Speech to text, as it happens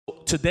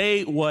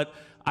today what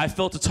I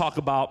felt to talk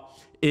about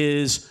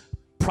is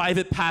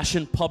private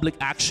passion, public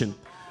action.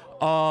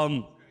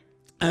 And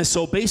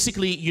so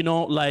basically, you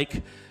know,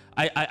 like,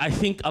 I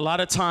think a lot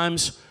of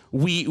times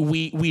we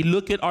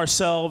look at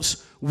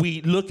ourselves,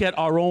 we look at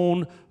our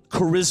own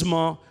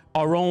charisma,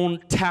 our own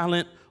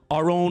talent,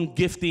 our own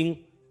gifting,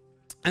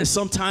 and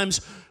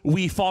sometimes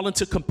we fall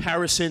into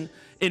comparison.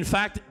 In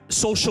fact,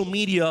 social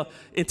media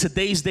in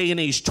today's day and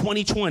age,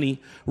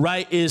 2020,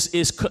 right,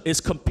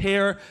 is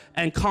compare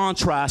and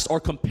contrast, or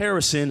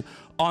comparison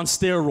on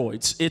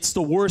steroids. It's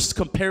the worst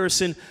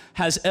comparison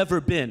has ever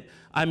been.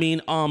 I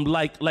mean,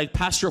 like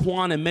Pastor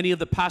Juan and many of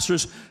the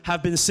pastors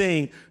have been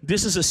saying,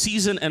 this is a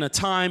season and a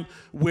time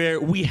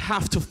where we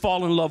have to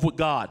fall in love with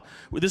God.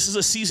 This is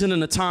a season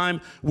and a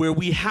time where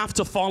we have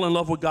to fall in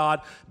love with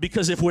God,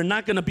 because if we're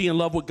not going to be in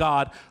love with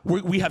God,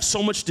 we have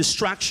so much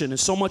distraction and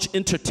so much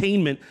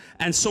entertainment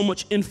and so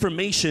much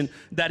information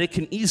that it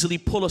can easily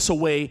pull us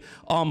away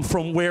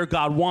from where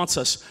God wants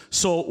us.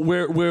 So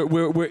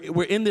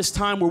we're in this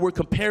time where we're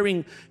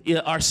comparing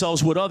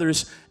ourselves with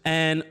others,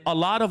 and a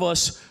lot of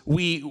us,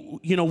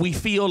 we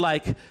feel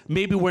like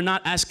maybe we're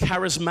not as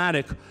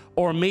charismatic,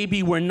 or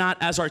maybe we're not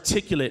as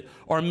articulate,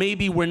 or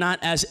maybe we're not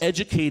as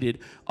educated,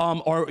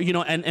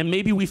 and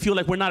maybe we feel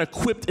like we're not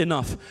equipped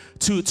enough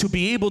to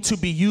be able to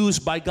be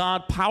used by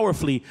God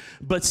powerfully.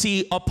 But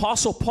see,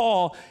 Apostle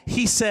Paul,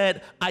 he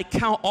said, I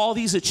count all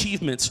these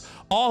achievements,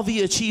 all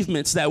the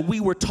achievements that we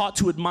were taught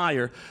to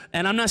admire.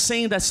 And I'm not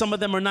saying that some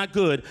of them are not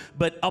good,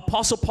 but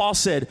Apostle Paul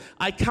said,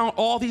 I count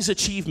all these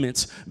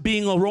achievements,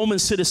 being a Roman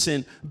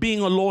citizen,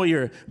 being a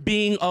lawyer,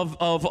 being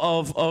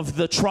of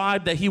the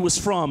tribe that he was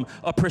from,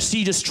 a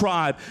prestigious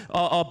tribe,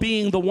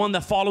 being the one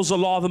that follows the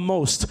law the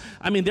most.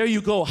 I mean, there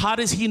you go. How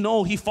does he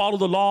know he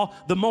followed the law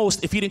the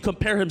most if he didn't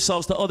compare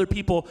himself to other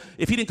people?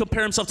 If he didn't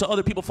compare himself to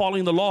other people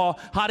following the law,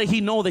 how did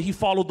he know that he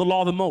followed the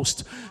law the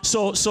most?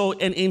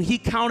 And he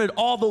counted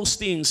all those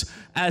things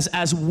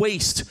as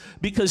waste,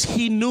 because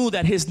he knew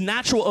that his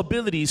natural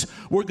abilities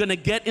were going to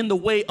get in the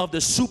way of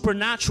the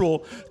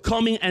supernatural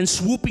coming and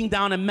swooping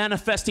down and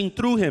manifesting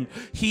through him.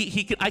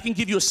 I can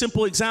give you a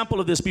simple example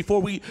of this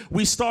before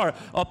we start.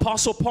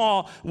 Apostle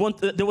Paul,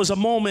 there was a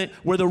moment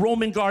where the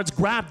Roman guards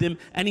grabbed him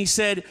and he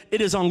said,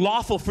 it is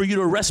unlawful for you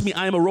to arrest me.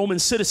 I am a Roman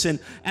citizen.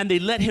 And they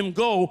let him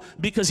go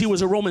because he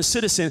was a Roman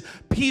citizen.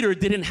 Peter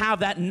didn't have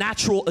that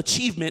natural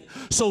achievement,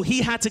 so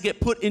he had to get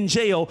put in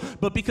jail.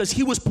 But because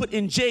he was put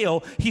in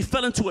jail, he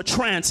fell into a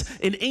trance.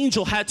 An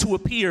angel had to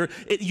appear.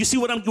 You see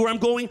where I'm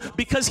going?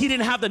 Because he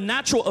didn't have the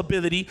natural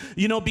ability,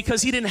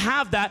 because he didn't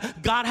have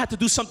that, God had to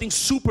do something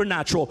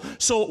supernatural.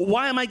 So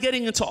why am I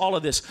getting into all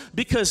of this?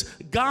 Because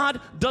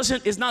God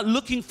is not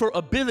looking for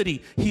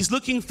ability. He's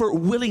looking for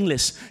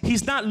willingness.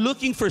 He's not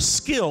looking for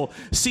skill.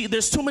 See,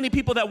 there's too many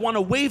people that want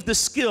to waive the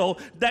skill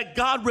that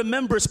God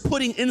remembers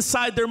putting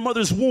inside their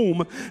mother's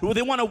womb.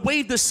 They want to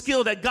waive the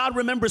skill that God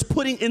remembers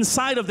putting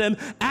inside of them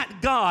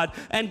at God.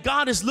 And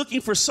God is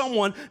looking for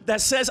someone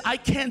that says, I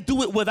can't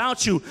do it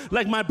without you.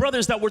 Like my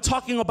brothers that were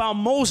talking about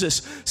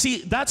Moses.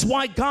 See, that's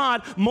why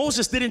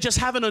Moses didn't just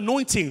have an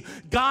anointing.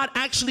 God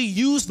actually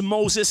used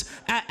Moses.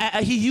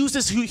 He used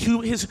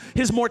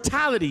his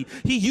mortality.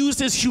 He used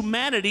his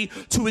humanity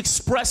to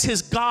express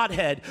his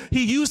Godhead.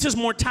 He used his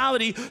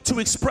mortality to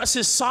express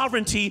his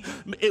sovereignty,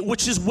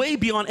 which is way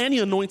beyond any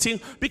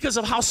anointing, because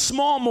of how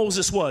small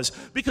Moses was.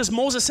 Because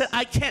Moses said,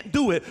 I can't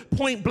do it,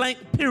 point blank,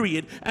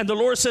 period. And the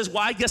Lord says,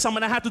 well, I guess I'm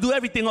going to have to do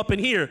everything up in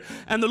here.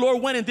 And the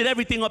Lord went and did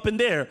everything up in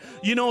there.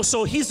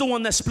 So he's the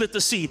one that split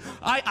the sea.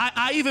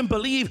 I even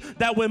believe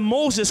that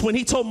when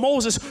he told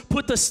Moses,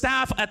 put the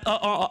staff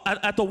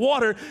at the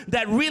water,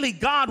 that really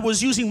God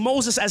was using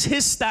Moses as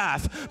his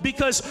staff,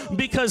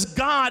 because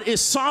God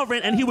is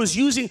sovereign and he was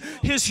using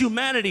his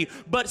humanity.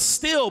 But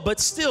still,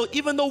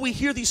 even though we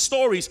hear these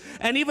stories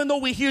and even though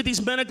we hear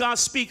these men of God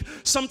speak,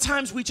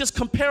 sometimes we just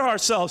compare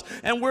ourselves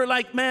and we're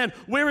like, man,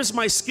 where is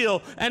my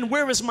skill and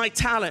where is my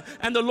talent?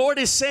 And the Lord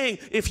is saying,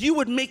 if you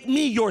would make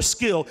me your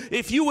skill,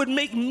 if you would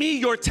make me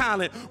your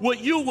talent,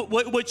 what you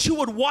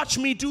would watch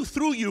me do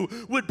through you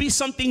would be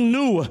something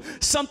new,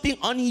 something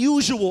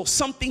unusual,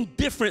 something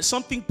different,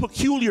 something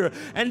peculiar.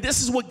 And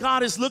this is what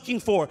God is looking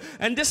for.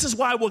 And this is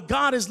why what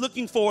God is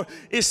looking for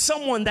is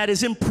someone that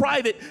is in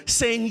private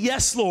saying,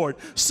 yes, Lord.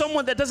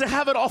 Someone that doesn't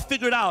have it all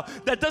figured out,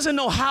 that doesn't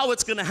know how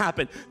it's going to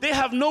happen. They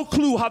have no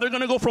clue how they're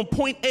going to go from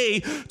point A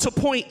to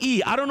point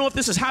E. I don't know if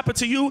this has happened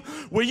to you,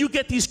 where you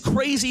get these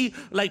crazy,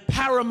 like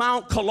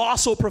paramount,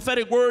 colossal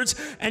prophetic words,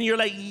 and you're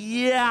like,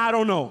 yeah, I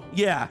don't know.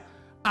 Yeah.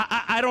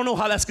 I don't know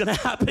how that's going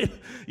to happen.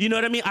 You know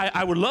what I mean?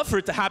 I would love for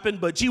it to happen,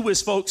 but gee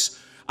whiz,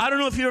 folks, I don't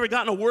know if you've ever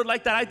gotten a word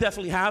like that. I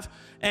definitely have.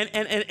 And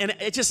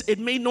it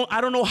made I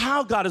don't know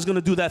how God is going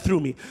to do that through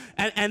me.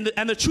 And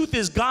the truth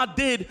is, God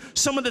did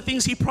some of the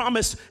things he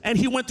promised, and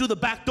he went through the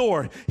back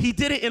door. He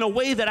did it in a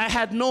way that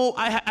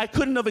I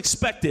couldn't have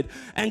expected.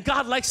 And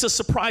God likes to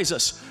surprise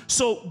us.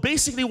 So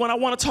basically what I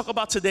want to talk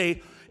about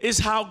today is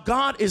how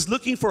God is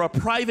looking for a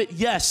private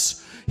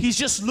yes. He's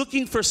just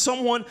looking for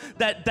someone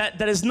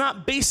that is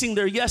not basing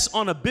their yes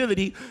on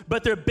ability,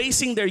 but they're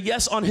basing their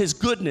yes on his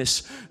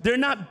goodness. They're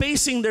not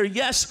basing their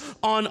yes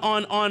on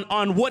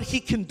what he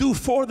can do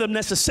for them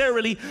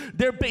necessarily.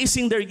 They're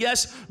basing their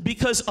yes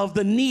because of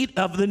the need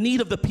of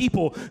the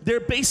people.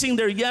 They're basing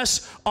their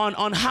yes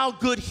on how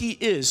good he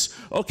is.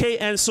 Okay,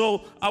 and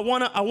so I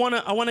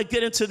wanna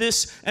get into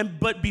this,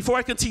 but before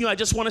I continue, I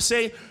just want to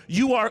say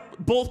you are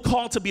both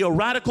called to be a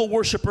radical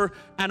worshiper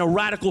and a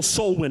radical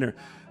soul winner.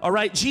 All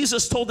right,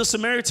 Jesus told the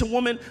Samaritan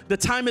woman, the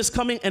time is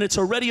coming and it's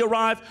already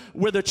arrived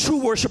where the true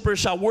worshiper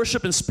shall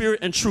worship in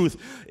spirit and truth.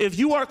 If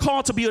you are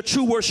called to be a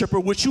true worshiper,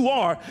 which you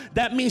are,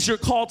 that means you're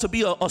called to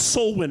be a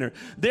soul winner.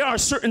 There are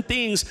certain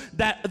things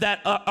that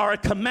are a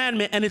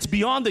commandment, and it's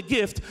beyond the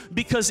gift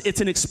because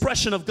it's an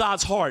expression of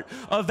God's heart.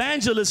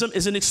 Evangelism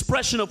is an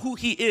expression of who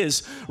he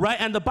is, right?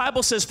 And the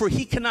Bible says, for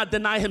he cannot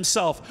deny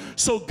himself.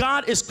 So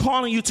God is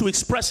calling you to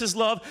express his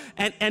love.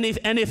 And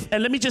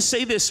let me just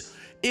say this.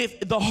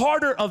 If the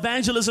harder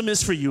evangelism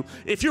is for you,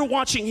 if you're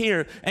watching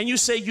here and you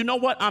say, you know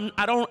what,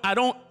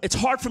 it's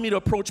hard for me to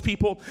approach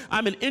people.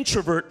 I'm an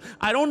introvert.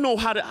 I don't know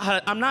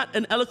I'm not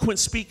an eloquent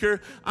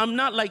speaker. I'm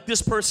not like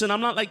this person.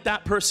 I'm not like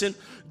that person.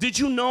 Did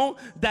you know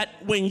that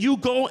when you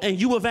go and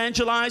you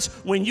evangelize,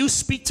 when you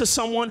speak to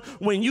someone,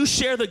 when you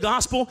share the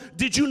gospel,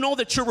 did you know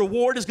that your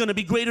reward is going to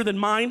be greater than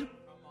mine?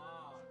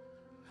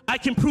 I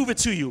can prove it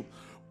to you.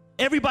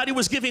 Everybody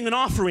was giving an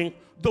offering.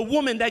 The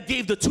woman that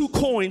gave the 2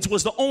 coins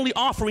was the only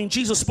offering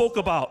Jesus spoke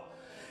about.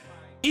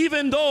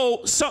 Even though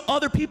some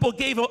other people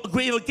gave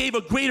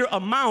a greater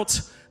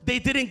amount, they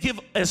didn't give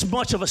as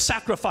much of a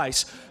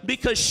sacrifice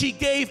because she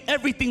gave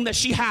everything that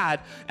she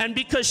had. And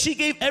because she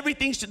gave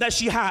everything that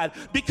she had,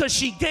 because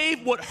she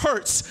gave what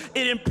hurts,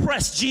 it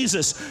impressed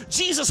Jesus.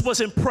 Jesus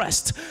was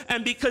impressed.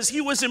 And because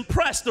he was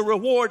impressed, the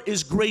reward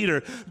is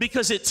greater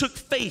because it took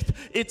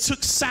faith, it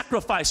took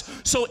sacrifice.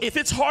 So if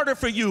it's harder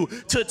for you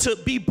to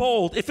be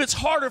bold, if it's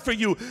harder for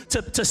you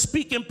to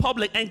speak in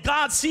public, and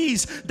God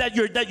sees that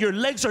your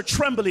legs are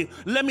trembling,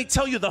 let me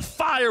tell you, the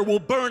fire will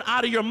burn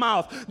out of your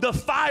mouth. The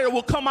fire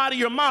will come out of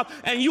your mouth.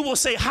 And you will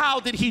say, how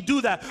did he do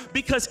that?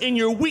 Because in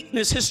your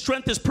weakness, his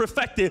strength is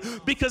perfected.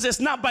 Because it's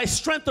not by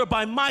strength or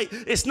by might.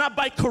 It's not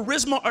by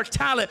charisma or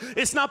talent.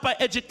 It's not by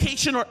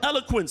education or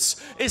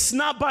eloquence. It's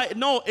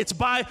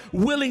by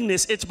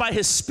willingness. It's by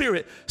his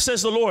spirit,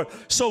 says the Lord.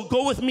 So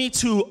go with me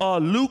to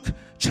Luke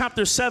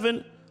chapter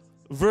 7,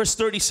 verse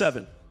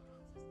 37.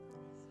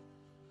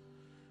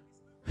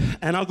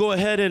 And I'll go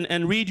ahead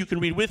and read. You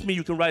can read with me.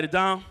 You can write it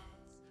down.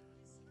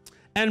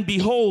 And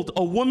behold,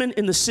 a woman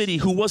in the city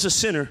who was a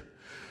sinner,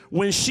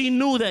 when she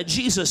knew that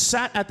Jesus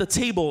sat at the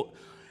table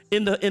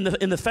in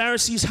the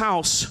Pharisee's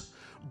house,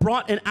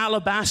 brought an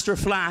alabaster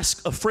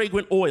flask of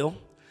fragrant oil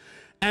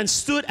and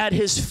stood at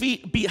his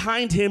feet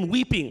behind him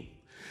weeping.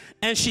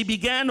 And she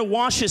began to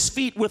wash his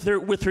feet with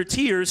her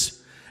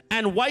tears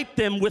and wiped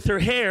them with her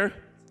hair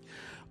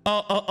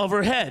of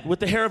her head,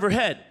 with the hair of her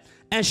head.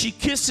 And she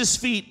kissed his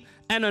feet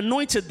and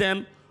anointed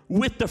them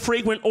with the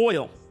fragrant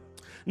oil.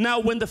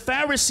 Now when the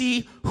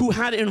Pharisee who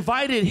had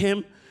invited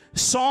him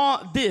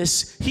saw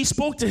this, he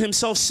spoke to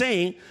himself,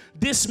 saying,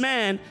 this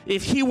man,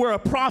 if he were a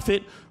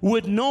prophet,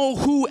 would know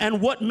who and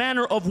what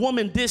manner of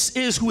woman this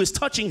is who is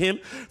touching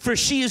him, for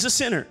she is a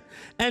sinner.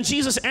 And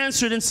Jesus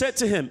answered and said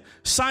to him,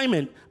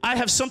 Simon, I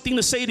have something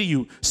to say to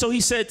you. So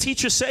he said,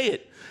 teacher, say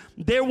it.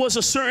 There was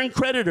a certain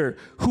creditor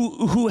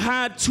who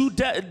had 2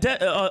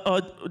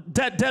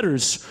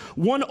 debtors.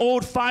 One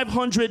owed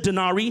 500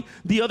 denarii,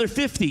 the other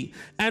 50.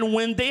 And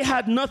when they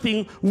had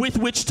nothing with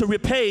which to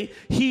repay,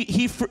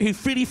 he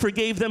freely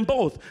forgave them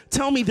both.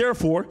 Tell me,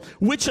 therefore,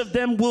 which of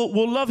them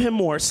will love him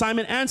more?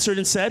 Simon answered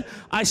and said,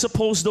 I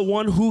suppose the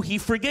one who he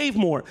forgave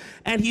more.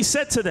 And he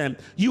said to them,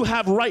 you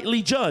have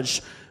rightly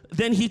judged.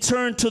 Then he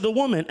turned to the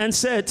woman and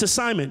said to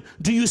Simon,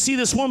 do you see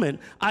this woman?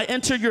 I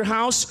entered your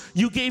house.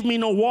 You gave me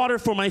no water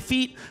for my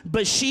feet,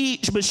 but she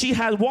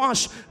has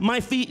washed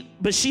my feet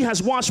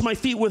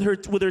with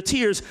her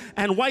tears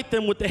and wiped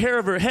them with the hair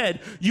of her head.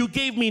 You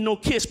gave me no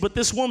kiss, but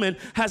this woman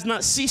has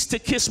not ceased to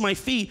kiss my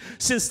feet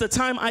since the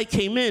time I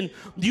came in.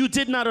 You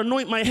did not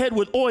anoint my head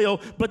with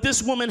oil, but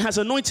this woman has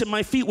anointed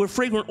my feet with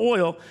fragrant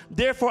oil.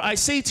 Therefore I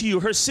say to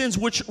you, her sins,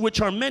 which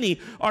are many,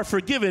 are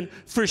forgiven,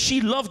 for she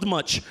loved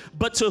much.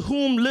 But to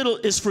whom little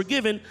is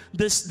forgiven,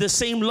 the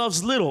same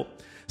loves little.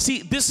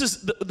 See, this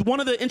is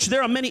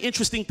there are many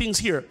interesting things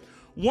here.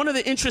 One of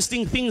the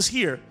interesting things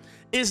here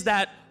is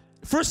that,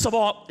 first of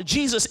all,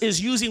 Jesus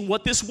is using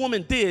what this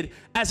woman did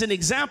as an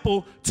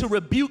example to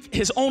rebuke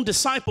his own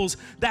disciples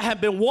that have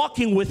been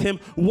walking with him,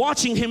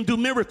 watching him do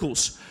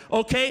miracles.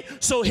 Okay?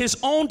 So his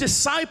own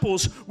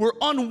disciples were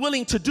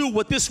unwilling to do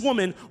what this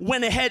woman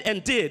went ahead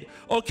and did.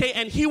 Okay?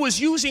 And he was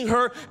using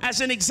her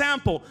as an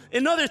example.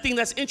 Another thing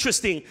that's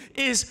interesting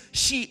is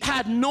she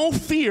had no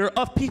fear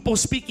of people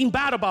speaking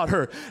bad about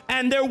her.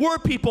 And there were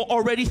people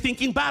already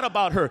thinking bad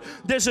about her.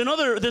 There's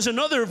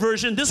another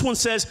version. This one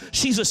says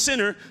she's a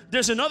sinner.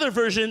 There's another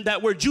version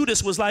that where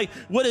Judas was like,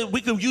 what if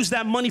we could use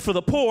that money for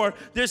the poor?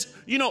 There's,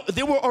 you know,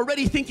 they were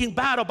already thinking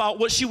bad about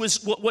what she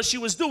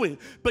was doing.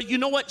 But you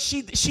know what?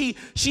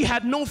 She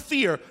had no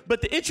fear.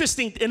 But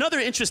another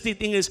interesting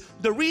thing is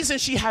the reason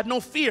she had no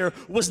fear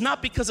was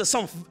not because of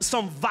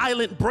some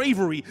violent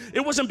bravery.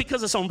 It wasn't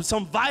because of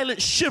some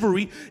violent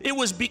chivalry. It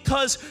was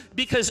because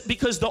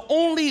the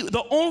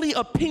only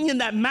opinion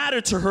that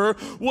mattered to her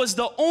was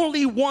the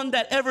only one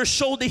that ever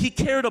showed that he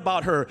cared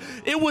about her.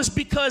 It was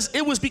because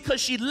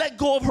she let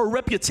go of her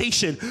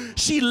reputation.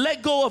 She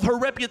let go of her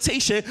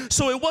reputation.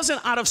 So it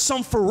wasn't out of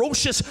some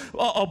ferocious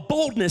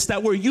boldness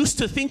that we're used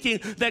to thinking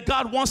that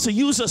God wants to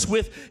use us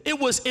with. It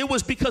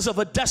was because of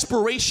a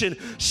desperation.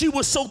 She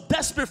was so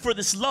desperate for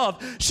this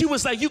love. She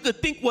was like, you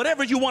could think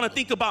whatever you want to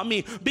think about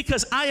me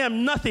because I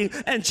am nothing.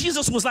 And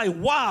Jesus was like,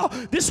 wow,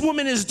 this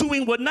woman is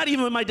doing what not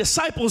even my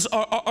disciples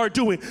are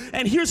doing.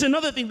 And here's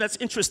another thing that's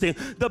interesting.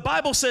 The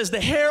Bible says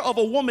the hair of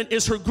a woman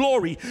is her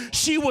glory.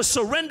 She was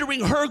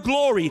surrendering her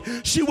glory.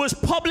 She was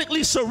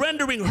publicly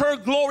surrendering her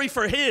glory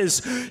for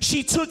his.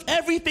 She took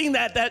everything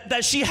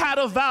that she had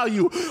of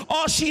value.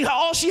 All she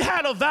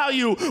had of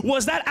value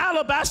was that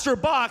alabaster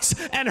box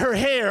and her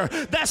hair.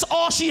 That's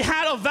all she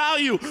had of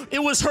value. It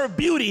was her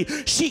beauty.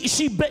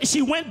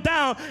 She went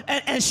down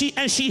and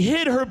she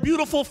hid her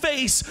beautiful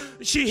face.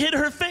 She hid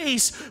her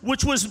face,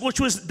 which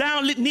was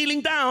down,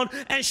 kneeling down,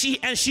 and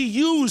she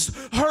used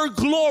her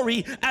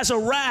glory as a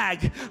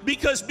rag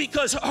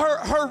because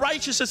her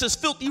righteousness is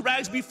filthy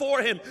rags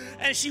before him,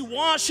 and she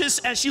washes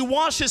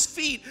his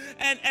feet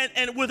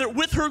and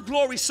with her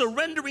glory,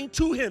 surrendering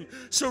to him,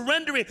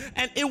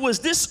 and it was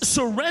this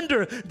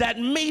surrender that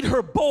made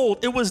her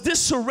bold. It was this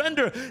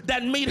surrender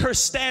that made her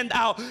stand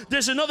out.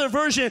 There's another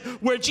version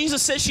where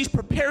Jesus says she's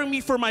preparing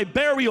me for my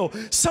burial.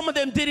 Some of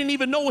them didn't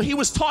even know what he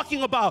was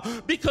talking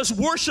about because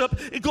worship,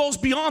 it goes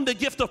beyond the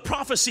gift of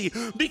prophecy,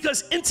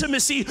 because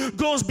intimacy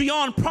goes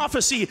beyond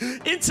prophecy.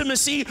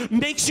 Intimacy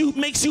makes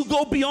you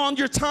go beyond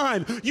your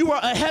time. You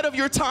are ahead of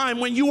your time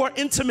when you are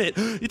intimate.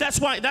 That's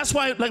why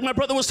like my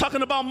brother was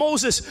talking about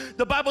Moses,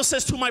 the Bible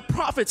says to my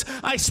prophets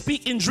I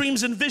speak in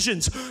dreams and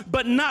visions,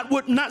 but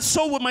not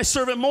so with my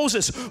servant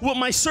Moses. With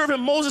my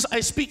servant Moses I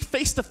speak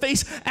face to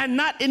face and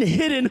not in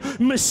hidden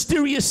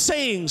mysterious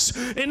sayings.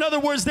 In other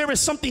words, there is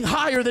something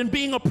higher than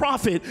being a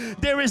prophet.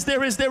 There is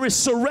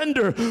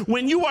surrender.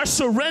 When you are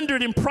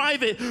surrendered in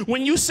private,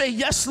 when you say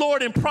yes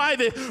Lord in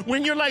private,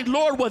 when you're like,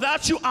 Lord,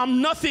 without you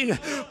I'm nothing,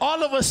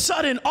 all of a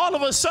sudden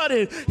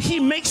he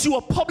makes you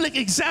a public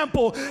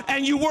example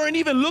and you weren't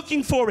even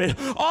looking for it.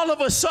 All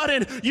of a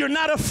sudden you're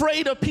not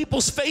afraid of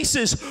people's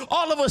faces.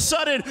 All of a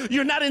sudden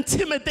you're not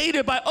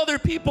intimidated by other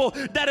people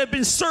that have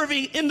been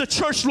serving in the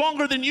church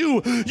longer than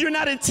you. You're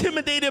not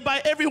intimidated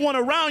by everyone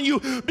around you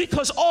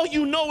because all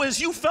you know is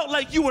you felt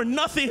like you were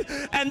nothing,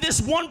 and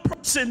this one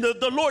person,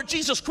 the Lord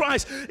Jesus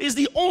Christ, is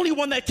the only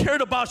one that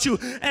cared about you,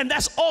 and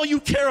that's all you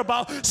care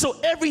about. So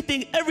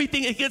everything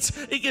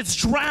it gets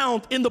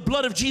drowned in the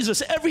blood of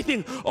Jesus,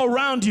 everything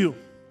around you.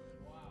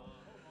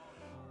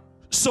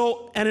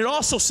 So, and it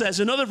also says,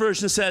 another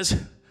version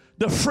says,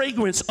 the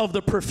fragrance of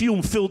the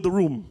perfume filled the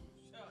room.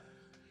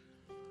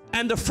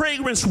 And the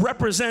fragrance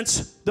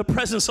represents the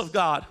presence of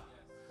God.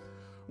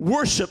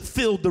 Worship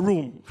filled the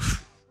room.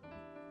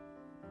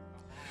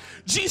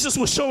 Jesus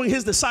was showing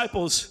his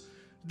disciples,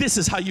 this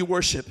is how you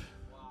worship.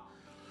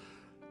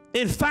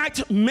 In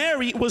fact,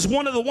 Mary was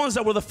one of the ones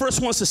that were the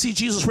first ones to see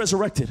Jesus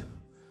resurrected.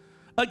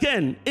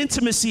 Again,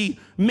 intimacy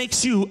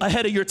makes you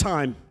ahead of your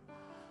time.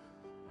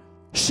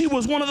 She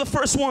was one of the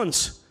first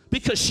ones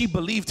because she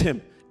believed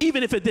him,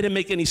 even if it didn't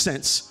make any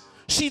sense.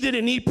 She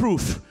didn't need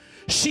proof.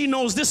 She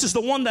knows this is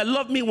the one that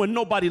loved me when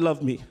nobody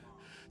loved me.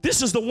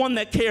 This is the one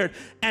that cared.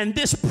 And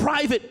this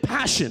private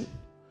passion,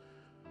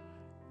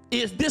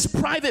 it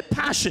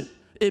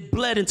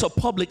bled into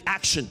public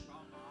action.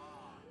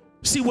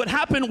 See, what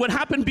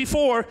happened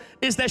before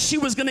is that she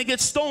was going to get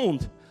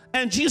stoned,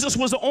 and Jesus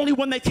was the only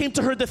one that came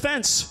to her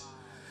defense.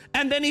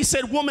 And then he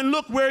said, woman,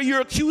 look, where are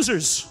your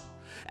accusers?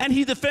 And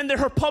he defended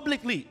her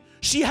publicly.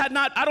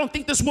 I don't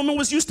think this woman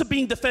was used to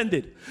being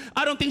defended.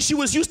 I don't think she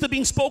was used to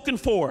being spoken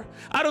for.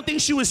 I don't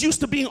think she was used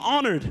to being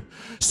honored.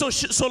 So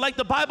like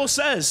the Bible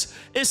says,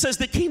 it says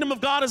the kingdom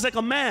of God is like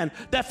a man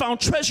that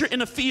found treasure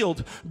in a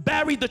field,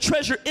 buried the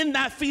treasure in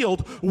that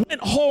field,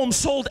 went home,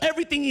 sold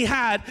everything he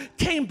had,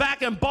 came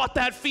back and bought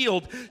that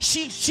field.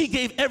 She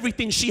gave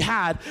everything she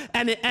had,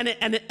 and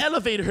it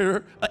elevated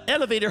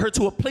her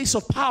to a place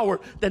of power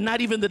that not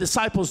even the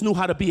disciples knew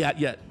how to be at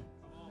yet.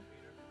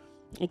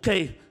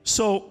 Okay,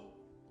 so.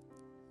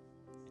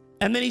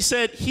 And then he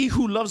said, he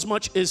who loves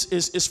much he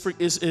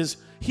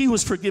who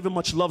is forgiven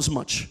much loves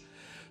much.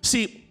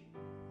 See,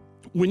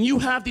 when you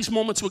have these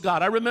moments with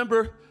God, I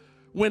remember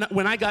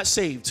when I got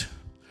saved,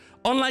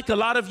 unlike a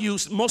lot of you,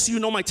 most of you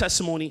know my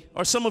testimony,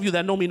 or some of you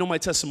that know me know my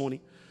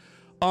testimony.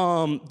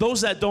 Those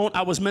that don't,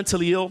 I was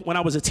mentally ill when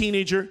I was a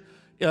teenager,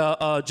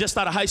 just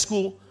out of high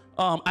school.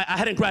 I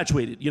hadn't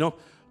graduated, you know.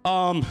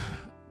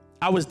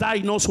 I was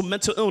diagnosed with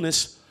mental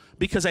illness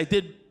because I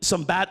did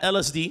some bad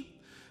LSD.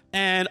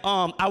 And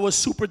I was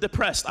super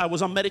depressed. I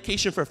was on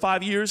medication for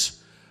 5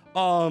 years.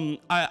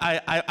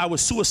 I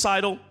was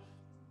suicidal.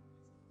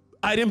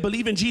 I didn't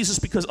believe in Jesus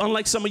because,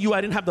 unlike some of you,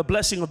 I didn't have the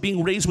blessing of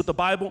being raised with the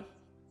Bible.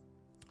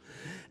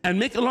 And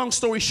make a long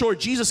story short,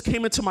 Jesus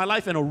came into my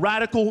life in a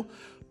radical,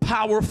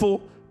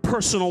 powerful,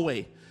 personal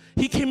way.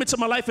 He came into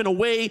my life in a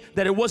way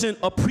that it wasn't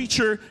a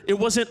preacher, it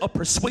wasn't a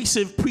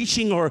persuasive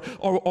preaching or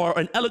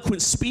an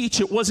eloquent speech,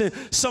 it wasn't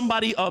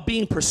somebody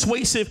being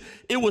persuasive.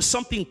 It was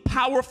something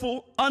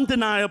powerful,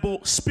 undeniable,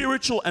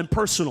 spiritual, and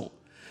personal.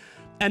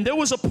 And there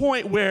was a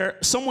point where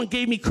someone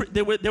gave me,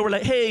 they were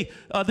like, hey,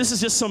 this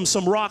is just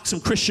some rock, some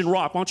Christian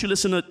rock. Why don't you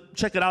listen to,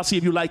 check it out, see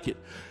if you like it.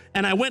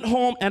 And I went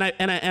home and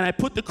I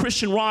put the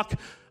Christian rock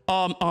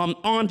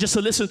on just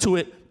to listen to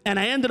it. And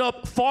I ended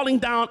up falling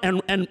down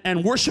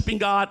and worshiping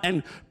God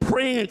and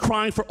praying and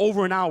crying for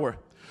over an hour.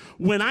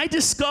 When I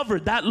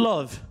discovered that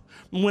love,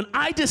 when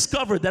I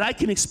discovered that I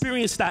can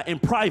experience that in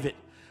private,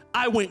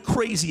 I went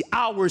crazy,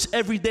 hours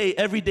every day,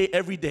 every day,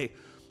 every day.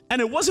 And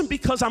it wasn't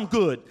because I'm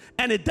good.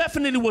 And it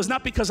definitely was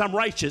not because I'm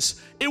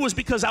righteous. It was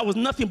because I was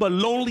nothing but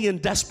lonely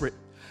and desperate.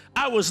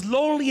 I was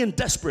lonely and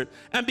desperate.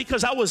 And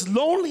because I was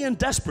lonely and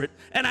desperate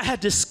and I had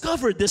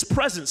discovered this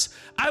presence,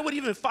 I would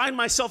even find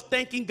myself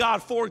thanking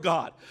God for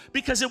God,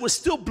 because it was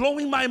still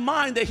blowing my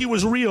mind that he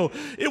was real.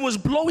 It was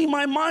blowing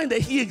my mind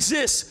that he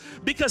exists,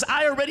 because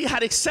I already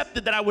had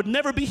accepted that I would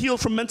never be healed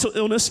from mental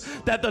illness,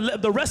 that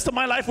the rest of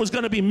my life was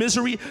going to be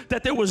misery,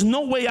 that there was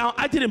no way out.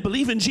 I didn't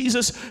believe in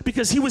Jesus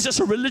because he was just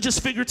a religious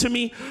figure to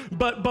me.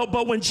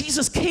 But when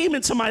Jesus came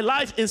into my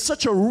life in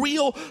such a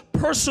real,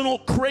 personal,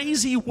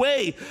 crazy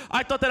way,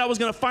 I thought that I was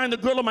going to find the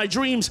girl of my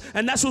dreams,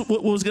 and that's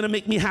what was going to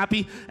make me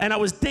happy. And I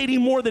was dating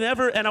more than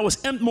ever, and I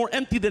was more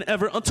empty than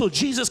ever, until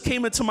Jesus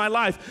came into my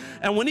life.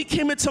 And when he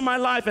came into my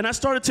life and I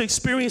started to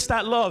experience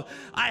that love,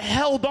 I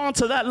held on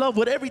to that love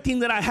with everything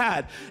that I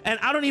had. And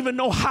I don't even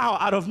know how,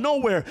 out of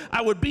nowhere,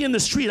 I would be in the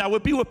street, I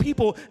would be with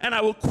people, and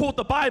I would quote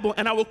the Bible,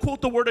 and I would quote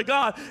the Word of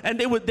God, and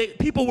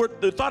people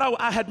thought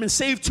I had been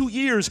saved 2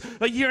 years,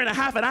 a year and a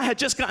half, and I had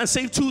just gotten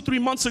saved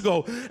 2-3 months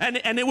ago.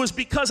 And it was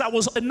because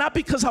not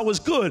because I was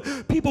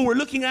good. People were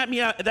looking at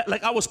me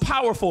like I was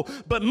powerful,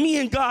 but me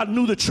and God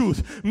knew the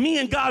truth. Me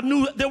and God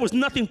knew there was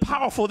nothing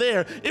powerful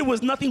there. It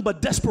was nothing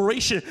but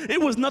desperation. It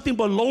was nothing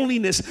but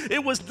loneliness.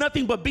 It was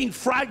nothing but being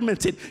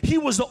fragmented. He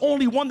was the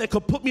only one that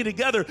could put me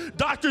together.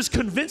 Doctors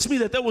convinced me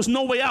that there was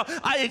no way out.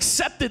 I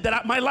accepted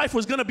that my life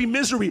was going to be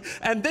misery.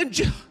 And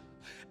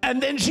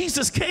then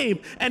Jesus came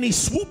and he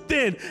swooped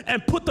in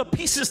and put the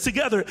pieces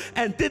together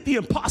and did the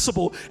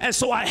impossible. And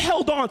so I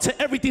held on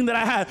to everything that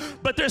I had.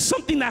 But there's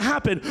something that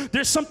happened.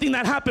 There's something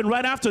that happened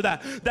right after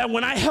that. That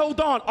when I held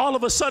on, all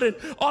of a sudden,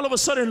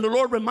 the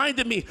Lord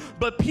reminded me,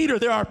 but Peter,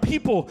 there are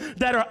people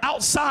that are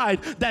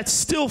outside that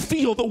still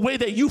feel the way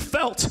that you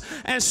felt.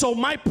 And so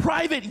my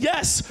private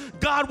yes,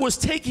 God was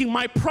taking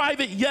my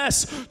private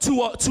yes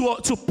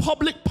to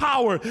public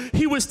power.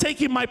 He was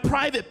taking my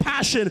private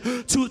passion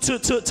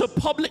to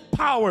public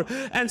power.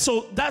 And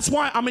so that's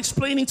why I'm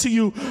explaining to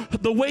you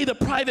the way the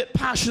private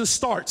passion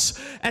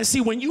starts. And see,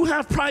 when you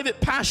have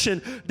private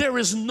passion, there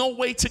is no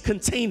way to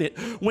contain it.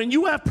 When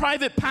you have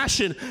private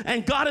passion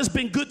and God has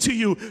been good to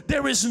you,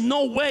 there is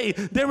no way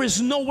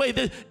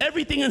that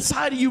everything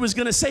inside of you is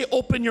going to say,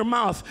 open your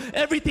mouth.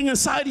 Everything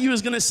inside of you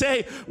is going to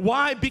say,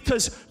 why?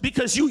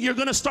 Because you're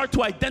going to start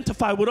to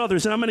identify with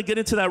others. And I'm going to get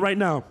into that right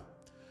now.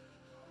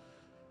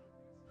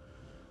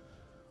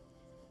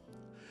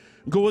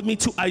 Go with me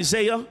to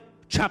Isaiah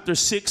chapter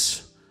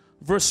 6,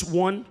 verse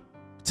 1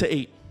 to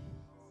 8.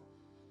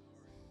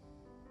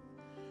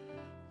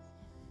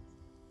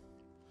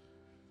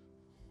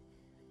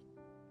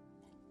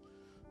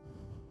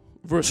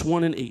 Verse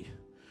 1 and 8.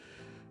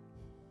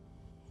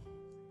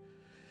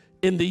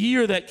 In the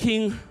year that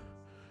King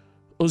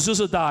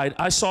Uzziah died,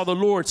 I saw the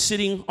Lord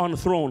sitting on a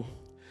throne,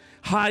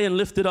 high and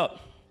lifted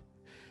up,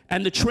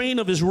 and the train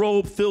of his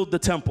robe filled the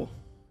temple.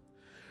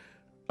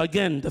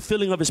 Again, the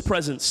filling of his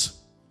presence.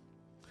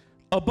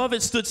 Above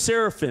it stood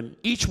seraphim.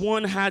 Each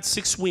one had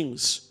 6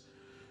 wings.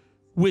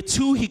 With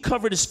 2 he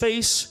covered his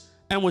face,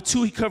 and with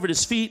 2 he covered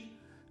his feet,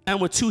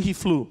 and with 2 he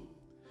flew.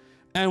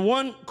 And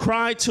one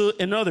cried to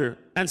another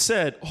and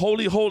said,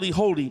 Holy, holy,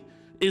 holy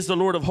is the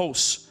Lord of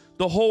hosts.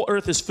 The whole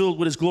earth is filled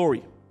with his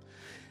glory.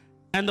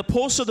 And the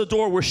posts of the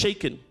door were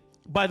shaken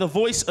by the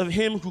voice of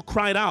him who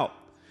cried out,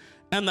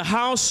 and the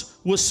house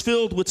was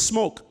filled with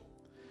smoke.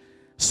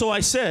 So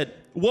I said,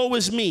 Woe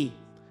is me,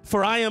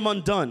 for I am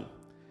undone,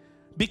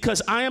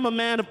 because I am a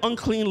man of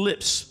unclean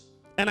lips,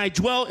 and I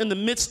dwell in the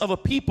midst of a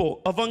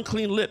people of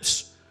unclean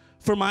lips.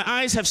 For my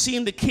eyes have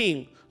seen the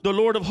King, the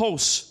Lord of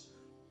hosts.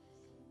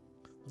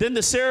 Then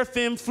the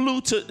seraphim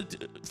flew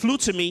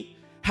to me,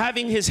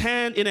 having in his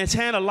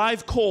hand a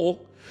live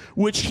coal,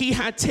 which he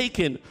had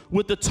taken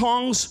with the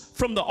tongs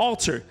from the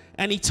altar.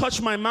 And he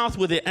touched my mouth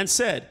with it and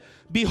said,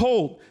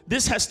 Behold,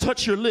 this has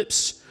touched your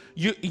lips.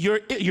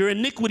 Your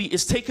iniquity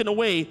is taken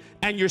away,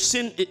 and your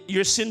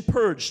sin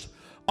purged.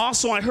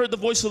 Also, I heard the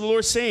voice of the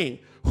Lord saying,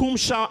 Whom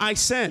shall I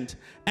send,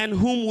 and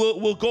whom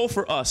will go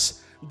for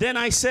us? Then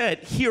I said,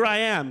 Here I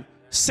am,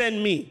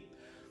 send me.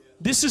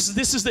 This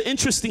is the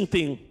interesting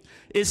thing.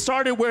 It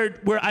started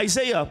where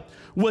Isaiah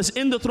was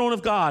in the throne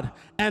of God,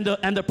 and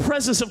the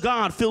presence of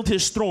God filled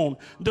his throne.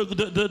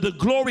 The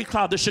glory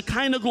cloud, the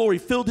Shekinah glory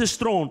filled his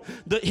throne.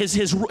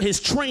 His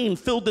train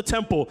filled the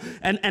temple,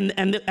 and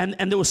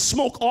there was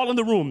smoke all in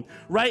the room,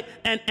 right?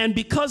 And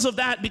because of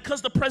that,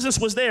 because the presence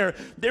was there,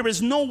 there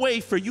is no way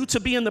for you to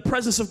be in the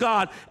presence of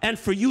God and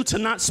for you to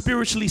not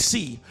spiritually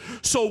see.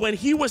 So when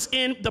he was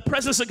in the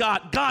presence of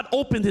God, God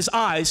opened his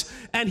eyes,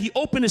 and he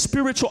opened his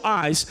spiritual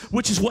eyes,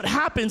 which is what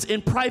happens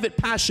in private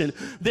passion.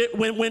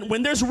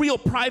 When there's real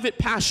private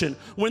passion,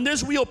 when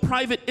there's real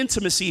private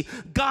intimacy,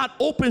 God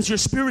opens your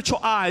spiritual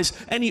eyes,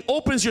 and he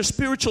opens your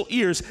spiritual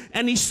ears,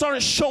 and he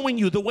starts showing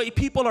you the way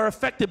people are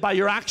affected by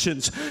your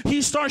actions.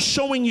 He starts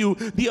showing you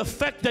the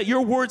effect that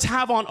your words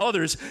have on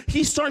others.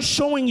 He starts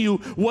showing you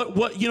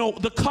what you know,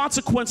 the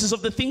consequences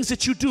of the things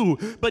that you do.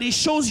 But he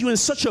shows you in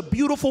such a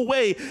beautiful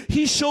way.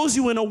 He shows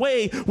you in a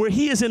way where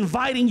he is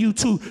inviting you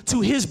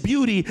to his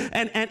beauty,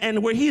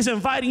 and where he is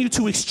inviting you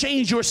to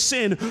exchange your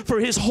sin for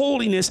his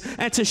holiness,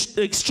 and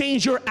to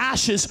exchange your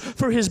ashes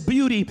for his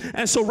beauty.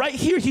 And so right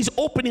here, he's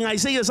opening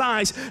Isaiah's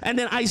eyes, and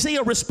then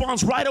Isaiah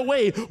responds right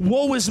away,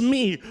 woe is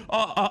me,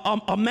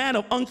 a man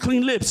of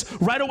unclean lips.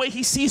 Right away,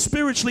 he sees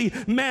spiritually,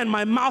 man,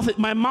 my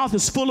mouth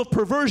is full of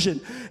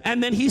perversion.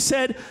 And then he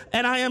said,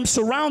 and I am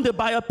surrounded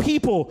by a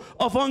people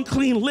of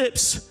unclean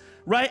lips,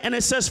 right? And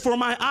it says, for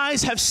my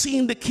eyes have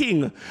seen the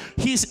King.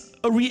 He's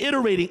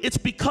reiterating, it's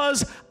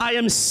because I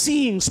am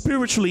seeing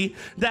spiritually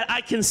that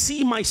I can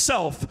see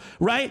myself,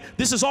 right?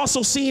 This is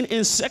also seen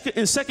in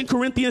 2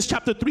 Corinthians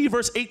chapter 3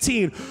 verse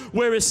 18,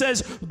 where it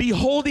says,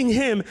 beholding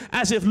him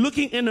as if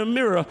looking in a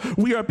mirror,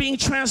 we are being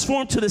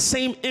transformed to the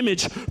same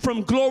image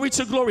from glory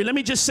to glory. Let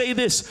me just say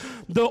this,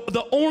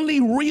 the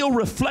only real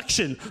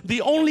reflection, the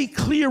only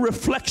clear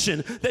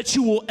reflection that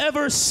you will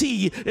ever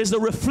see is the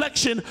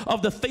reflection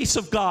of the face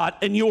of God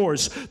in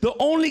yours. The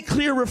only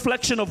clear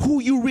reflection of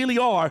who you really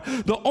are,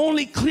 the only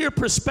clear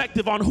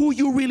perspective on who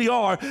you really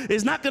are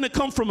is not going to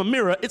come from a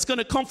mirror. It's going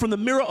to come from the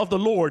mirror of the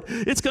Lord.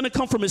 It's going to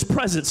come from his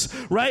presence,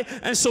 right?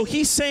 And so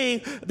he's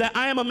saying that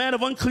I am a man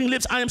of unclean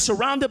lips. I am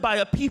surrounded by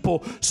a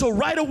people. So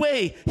right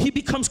away, he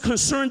becomes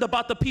concerned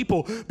about the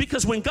people,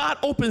 because when God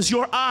opens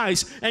your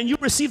eyes and you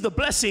receive the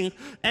blessing,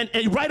 and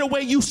right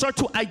away you start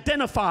to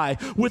identify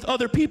with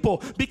other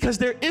people, because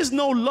there is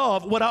no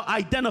love without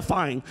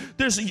identifying.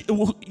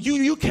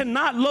 You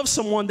cannot love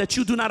someone that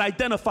you do not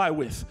identify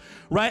with,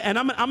 right? And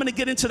I'm going to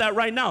get into that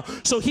right now.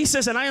 So he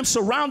says, and I am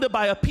surrounded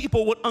by a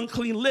people with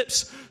unclean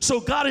lips. So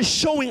God is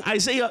showing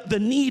Isaiah the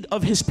need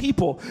of his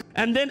people.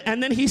 And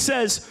then he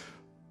says,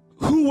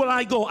 who will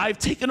I go? I've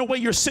taken away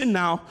your sin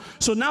now.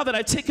 So now that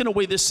I've taken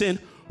away this sin,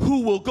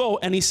 who will go?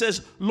 And he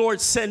says,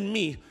 Lord, send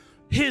me.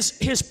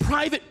 His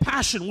private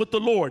passion with the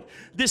Lord,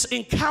 this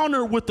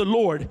encounter with the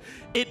Lord,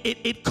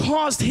 it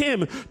caused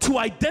him to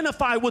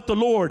identify with the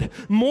Lord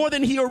more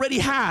than he already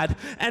had.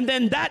 And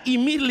then that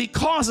immediately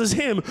causes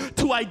him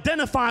to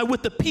identify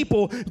with the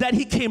people that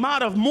he came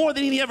out of more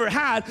than he ever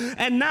had.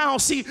 And now,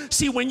 see,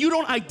 when you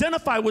don't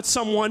identify with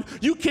someone,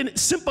 you can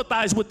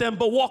sympathize with them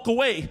but walk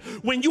away.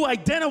 When you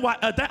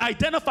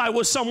identify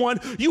with someone,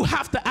 you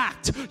have to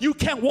act. You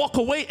can't walk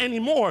away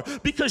anymore,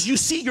 because you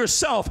see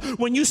yourself.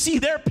 When you see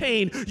their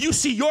pain, you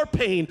see your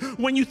pain.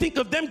 When you think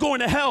of them going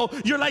to hell,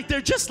 you're like,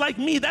 they're just like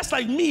me. That's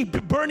like me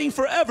burning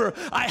forever.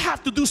 I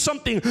have to do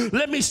something.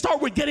 Let me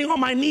start with getting on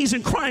my knees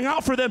and crying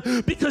out for them,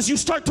 because you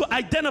start to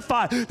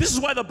identify. This is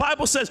why the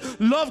Bible says,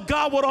 love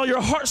God with all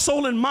your heart,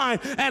 soul, and mind,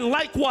 and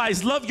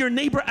likewise love your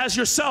neighbor as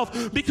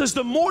yourself, because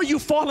the more you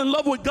fall in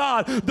love with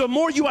God, the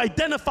more you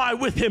identify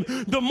with him.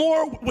 The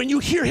more when you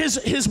hear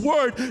his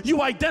word,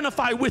 you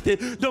identify with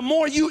it. The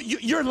more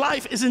your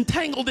life is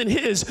entangled in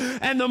his,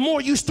 and the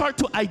more you start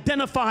to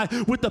identify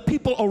with the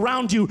people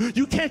around you.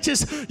 You can't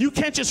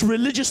just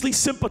religiously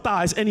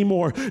sympathize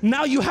anymore.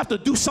 Now you have to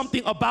do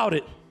something about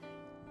it.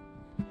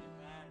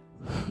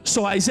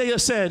 So Isaiah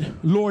said,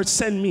 Lord,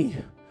 send me.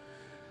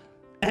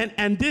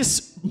 And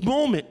this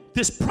moment,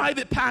 this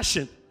private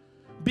passion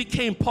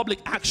became public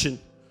action.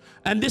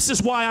 And this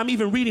is why I'm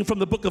even reading from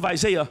the book of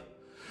Isaiah,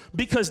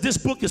 because this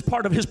book is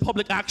part of his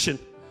public action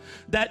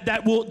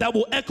that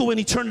will echo in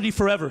eternity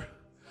forever,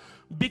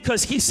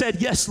 because he said,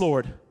 yes,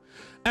 Lord.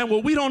 And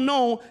what we don't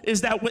know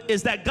is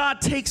that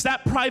God takes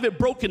that private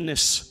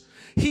brokenness.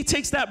 He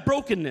takes that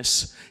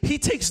brokenness. He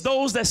takes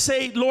those that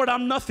say, Lord,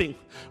 I'm nothing.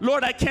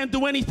 Lord, I can't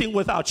do anything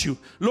without you.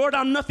 Lord,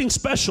 I'm nothing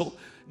special.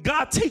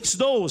 God takes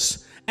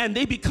those and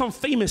they become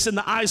famous in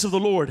the eyes of the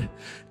Lord.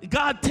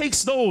 God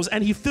takes those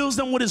and he fills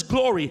them with his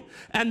glory,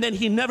 and then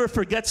he never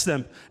forgets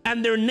them,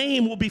 and their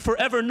name will be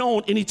forever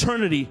known in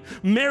eternity.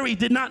 Mary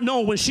did not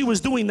know when she was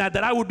doing that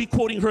I would be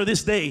quoting her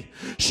this day.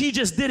 She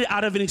just did it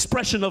out of an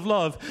expression of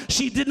love.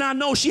 She did not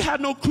know, she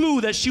had no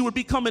clue that she would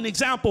become an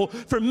example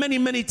for many,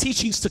 many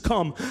teachings to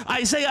come.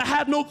 Isaiah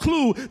had no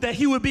clue that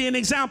he would be an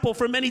example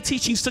for many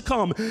teachings to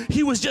come.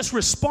 He was just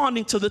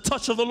responding to the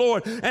touch of the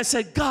Lord and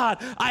said, God,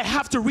 I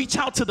have to reach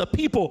out to the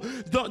people.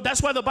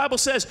 That's why the Bible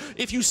says,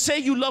 if you say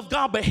you love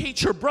God but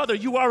hate your brother,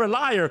 you are a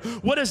liar.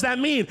 What does that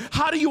mean?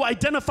 How do you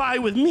identify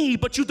with me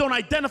but you don't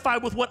identify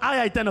with what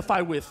I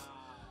identify with?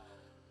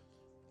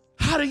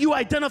 How do you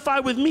identify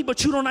with me,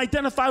 but you don't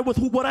identify with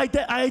what I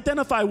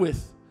identify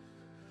with?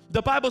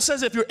 The Bible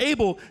says if you're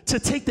able to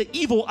take the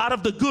evil out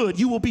of the good,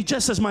 you will be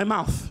just as my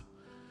mouth.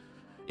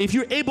 If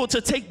you're able to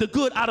take the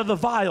good out of the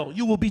vile,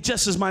 you will be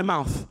just as my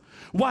mouth.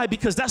 Why?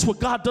 Because that's what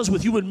God does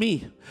with you and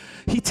me.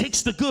 He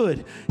takes the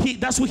good.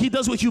 That's what he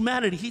does with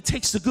humanity. He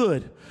takes the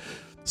good.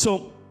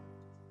 So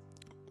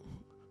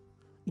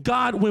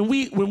God, when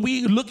we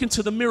look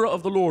into the mirror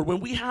of the Lord,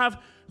 when we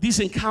have these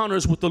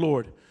encounters with the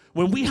Lord,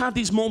 when we have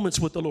these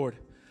moments with the Lord,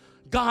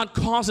 God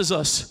causes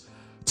us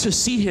to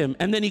see him,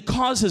 and then he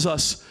causes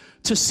us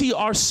to see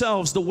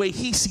ourselves the way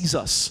he sees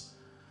us.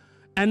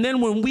 And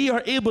then when we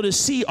are able to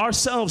see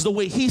ourselves the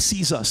way he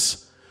sees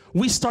us,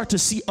 we start to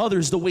see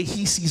others the way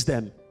he sees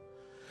them.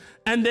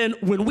 And then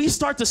when we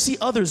start to see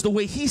others the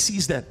way he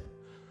sees them,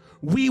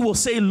 we will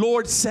say,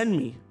 Lord, send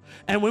me.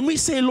 And when we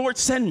say, Lord,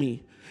 send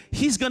me,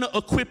 he's going to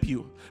equip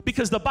you,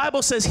 because the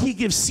Bible says he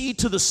gives seed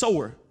to the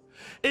sower.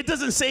 It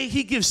doesn't say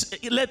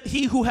let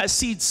he who has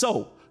seed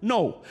sow.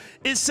 No,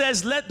 it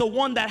says let the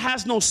one that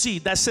has no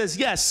seed, that says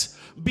yes,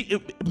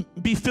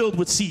 be filled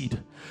with seed.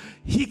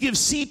 He gives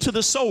seed to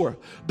the sower.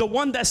 The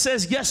one that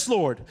says yes,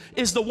 Lord,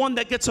 is the one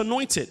that gets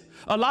anointed.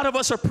 A lot of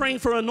us are praying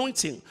for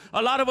anointing.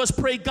 A lot of us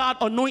pray, God,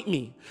 anoint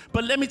me.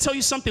 But let me tell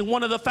you something.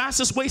 One of the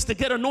fastest ways to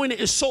get anointed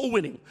is soul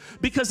winning,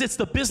 because it's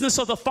the business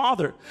of the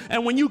Father.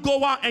 And when you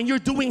go out and you're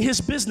doing his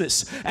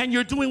business and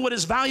you're doing what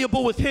is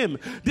valuable with him,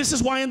 this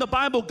is why in the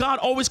Bible, God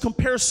always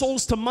compares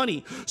souls to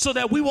money, so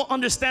that we will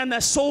understand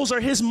that souls are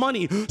his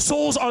money.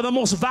 Souls are the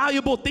most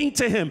valuable thing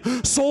to him.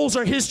 Souls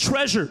are his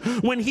treasure.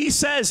 When he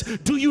says,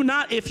 do you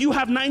not, if you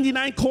have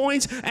 99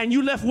 coins and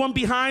you left one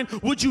behind,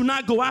 would you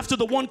not go after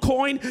the one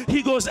coin?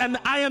 He goes, and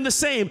I am the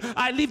same.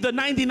 I leave the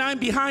 99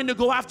 behind to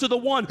go after the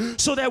one,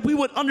 so that we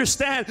would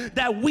understand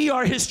that we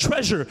are his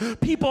treasure.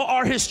 People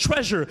are his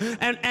treasure.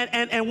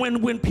 And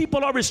when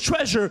people are his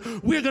treasure,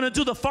 we're going to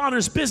do the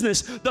Father's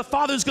business. The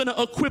Father's going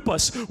to equip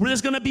us.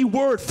 There's going to be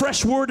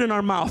fresh word in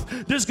our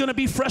mouth. There's going to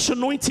be fresh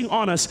anointing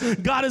on us.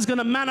 God is going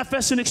to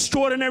manifest in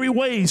extraordinary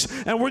ways.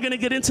 And we're going to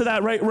get into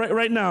that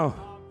right now.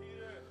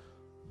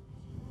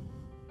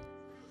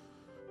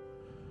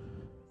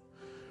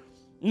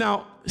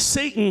 Now,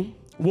 Satan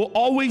will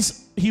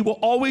always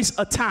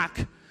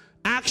attack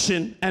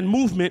action and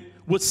movement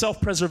with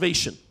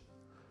self-preservation.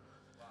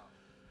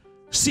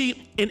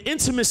 See, in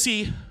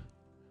intimacy,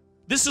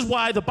 this is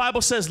why the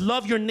Bible says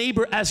love your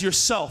neighbor as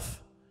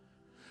yourself,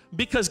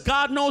 because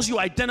God knows you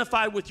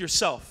identify with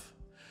yourself.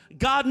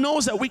 God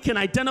knows that we can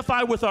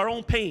identify with our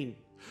own pain.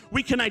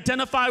 We can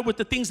identify with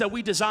the things that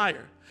we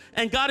desire.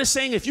 And God is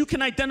saying, if you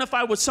can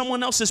identify with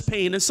someone else's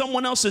pain and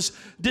someone else's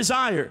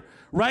desire,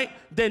 right,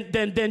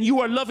 then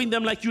you are loving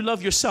them like you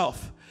love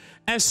yourself.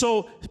 And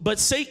so, but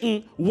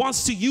Satan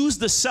wants to use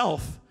the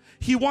self.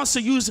 He wants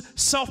to use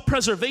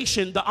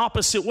self-preservation the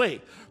opposite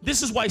way.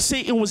 This is why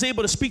Satan was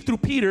able to speak through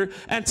Peter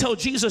and tell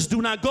Jesus,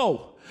 do not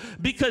go.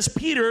 Because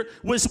Peter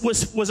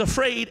was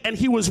afraid, and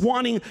he was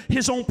wanting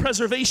his own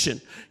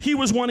preservation. He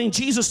was wanting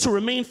Jesus to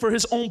remain for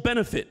his own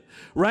benefit,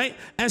 right?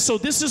 And so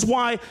this is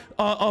why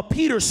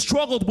Peter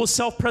struggled with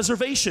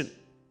self-preservation.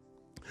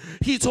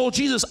 He told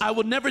Jesus, I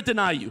will never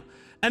deny you.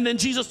 And then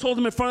Jesus told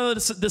him in front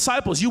of the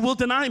disciples, you will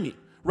deny me,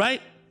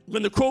 right?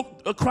 When the crow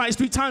cries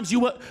 3 times, you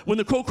would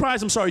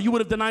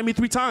have denied me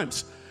 3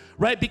 times.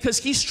 Right? Because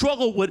he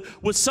struggled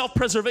with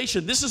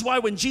self-preservation. This is why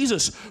when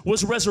Jesus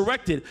was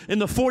resurrected, in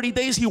the 40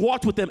 days he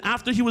walked with them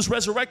after he was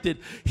resurrected,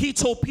 he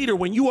told Peter,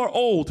 when you are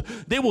old,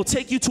 they will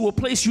take you to a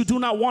place you do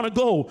not want to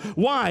go.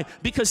 Why?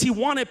 Because he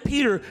wanted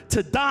Peter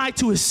to die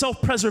to his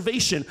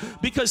self-preservation,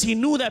 because he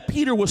knew that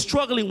Peter was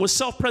struggling with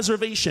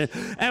self-preservation.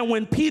 And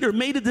when Peter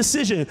made a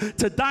decision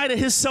to die to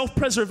his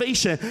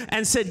self-preservation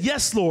and said,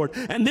 yes, Lord,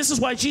 and this is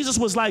why Jesus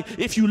was like,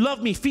 if you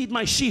love me, feed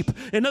my sheep.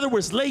 In other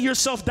words, lay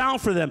yourself down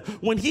for them.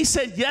 When he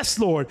said, yes,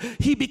 Lord,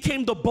 he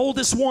became the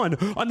boldest one.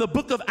 On the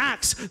book of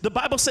Acts, the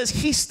Bible says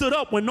he stood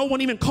up when no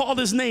one even called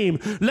his name,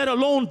 let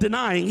alone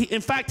denying.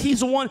 In fact, he's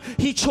the one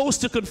he chose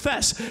to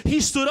confess. He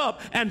stood up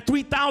and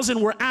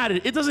 3,000 were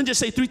added. It doesn't just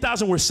say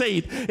 3,000 were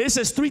saved. It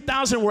says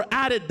 3,000 were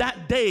added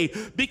that day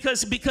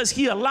because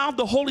he allowed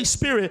the Holy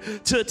Spirit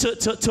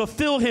to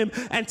fill him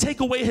and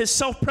take away his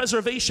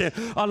self-preservation.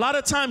 A lot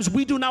of times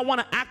we do not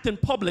want to act in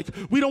public.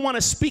 We don't want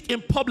to speak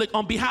in public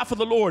on behalf of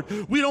the Lord.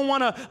 We don't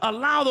want to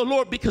allow the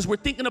Lord because we're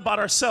thinking about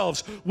ourselves.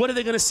 What are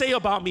they going to say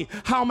about me?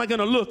 How am I going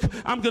to look?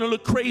 I'm going to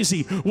look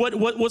crazy.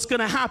 What's going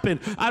to happen?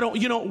 I don't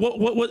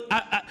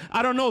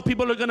know.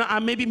 People are going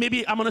to,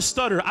 maybe I'm going to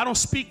stutter. I don't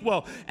speak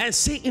well. And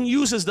Satan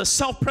uses the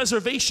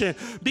self-preservation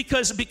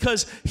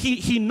because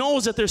he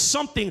knows that there's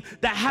something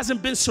that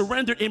hasn't been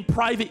surrendered in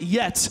private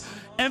yet.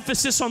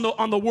 emphasis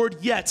on the word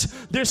yet.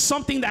 There's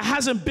something that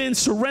hasn't been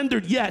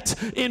surrendered yet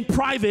in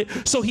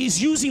private. So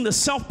he's using the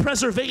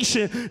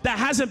self-preservation that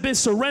hasn't been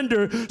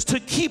surrendered to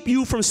keep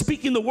you from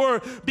speaking the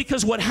word.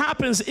 Because what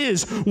happens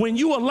is when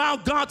you allow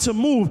God to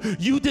move,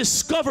 you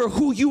discover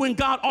who you and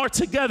God are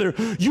together.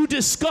 You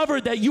discover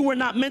that you were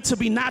not meant to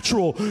be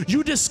natural.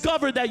 You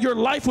discover that your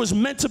life was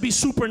meant to be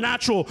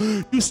supernatural.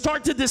 You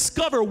start to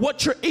discover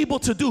what you're able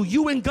to do,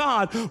 you and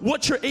God,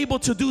 what you're able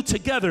to do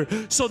together.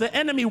 So the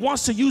enemy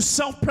wants to use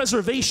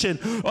self-preservation,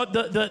 or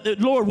the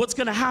Lord, what's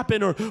going to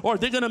happen, or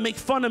they're going to make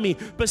fun of me.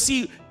 But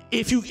see,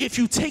 if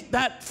you take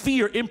that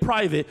fear in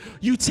private,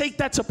 you take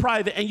that to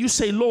private, and you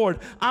say, Lord,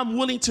 I'm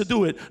willing to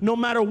do it. No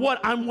matter what,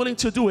 I'm willing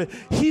to do it.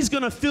 He's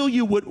going to fill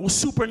you with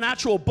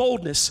supernatural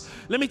boldness.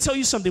 Let me tell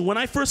you something. When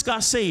I first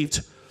got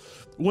saved,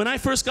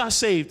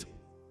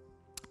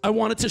 I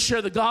wanted to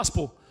share the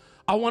gospel.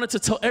 I wanted to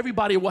tell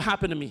everybody what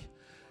happened to me.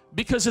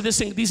 Because of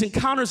these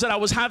encounters that I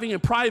was having in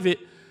private,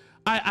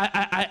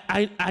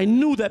 I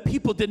knew that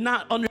people did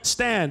not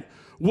understand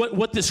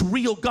what this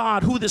real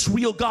God, who this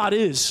real God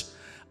is.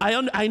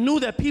 I knew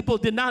that people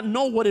did not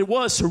know what it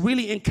was to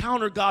really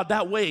encounter God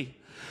that way.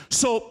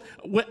 So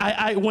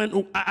I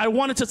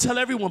wanted to tell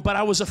everyone, but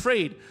I was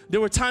afraid. There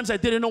were times I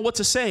didn't know what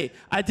to say.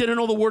 I didn't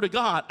know the word of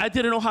God. I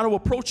didn't know how to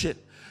approach it.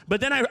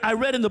 But then I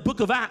read in the book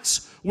of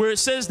Acts where it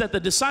says that the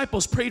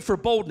disciples prayed for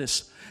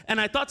boldness. And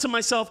I thought to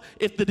myself,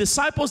 if the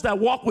disciples that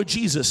walked with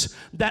Jesus,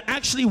 that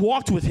actually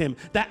walked with him,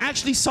 that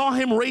actually saw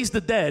him raise the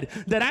dead,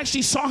 that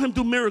actually saw him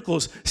do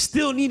miracles,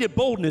 still needed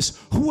boldness,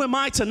 who am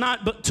I to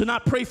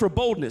not pray for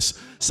boldness?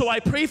 So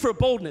I pray for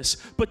boldness.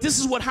 But this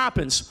is what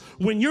happens.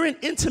 When you're in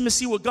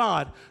intimacy with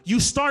God, you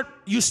start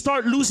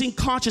losing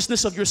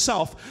consciousness of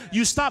yourself.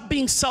 You stop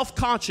being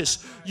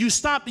self-conscious. You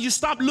stop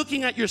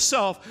looking at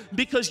yourself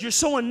because you're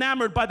so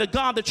enamored by the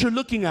God that you're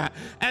looking at.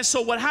 And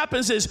so what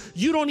happens is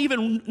you don't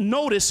even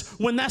notice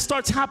when that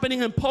starts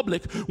happening in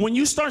public. When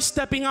you start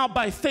stepping out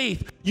by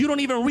faith, you don't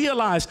even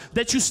realize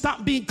that you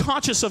stop being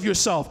conscious of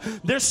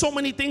yourself. There's so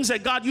many things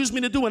that God used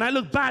me to do, and I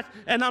look back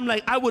and I'm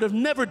like, I would have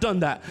never done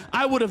that.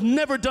 I would have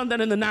never done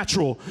that in the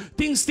natural.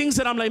 Things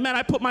that I'm like, man,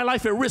 I put my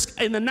life at risk.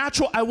 In the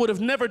natural, I would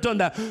have never done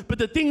that. But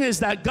the thing is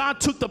that God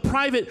took the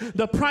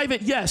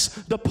private yes,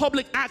 the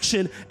public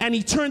action, and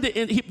he turned it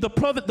in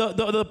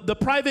the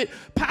private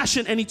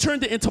passion, and he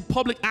turned it into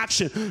public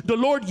action. The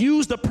Lord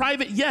used the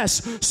private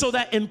yes so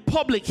that in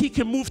public he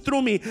can move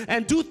through me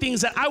and do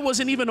things that I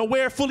wasn't even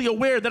fully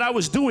aware that I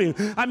was doing.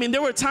 I mean,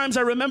 there were times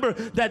I remember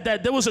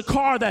that there was a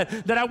car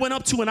that I went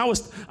up to, and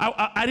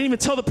I didn't even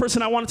tell the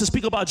person I wanted to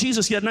speak about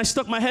Jesus yet, and I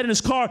stuck my head in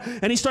his car,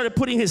 and he started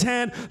putting his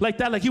hand like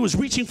that, like he was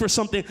reaching for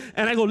something,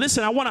 and I go,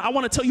 listen, I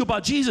want to tell you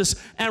about Jesus.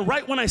 And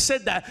right when I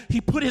said that,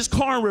 he put his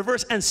car in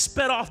reverse and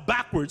sped off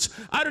backwards.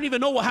 I don't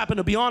even know what happened,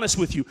 to be honest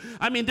with you.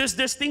 I mean,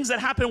 there's things that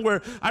happen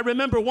where I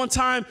remember one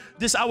time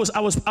I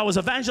was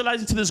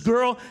evangelizing to this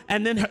girl,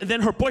 and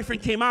then her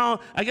boyfriend came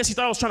out. I guess he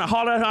thought I was trying to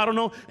holler at her, I don't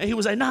know, and he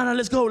was like, no,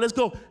 let's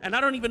go. And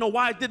I don't even know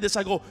why I did this.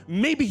 I go,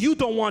 maybe you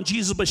don't want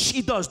Jesus, but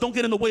she does. Don't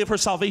get in the way of her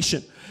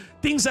salvation.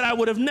 Things that I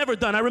would have never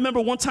done. I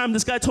remember one time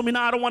this guy told me, no,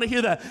 I don't want to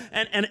hear that.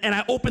 And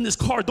I opened this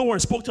car door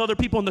and spoke to other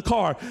people in the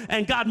car,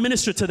 and God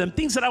ministered to them.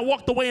 Things that I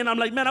walked away and I'm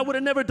like, man, I would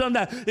have never done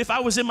that if I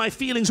was in my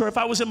feelings or if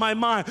I was in my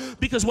mind.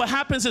 Because what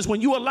happens is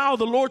when you allow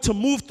the Lord to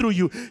move through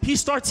you, he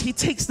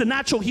takes the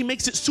natural, he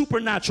makes it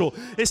supernatural.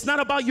 It's not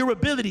about your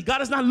ability.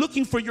 God is not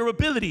looking for your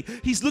ability.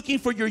 He's looking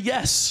for your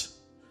yes.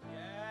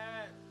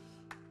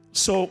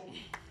 So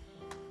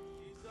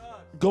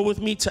go with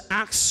me to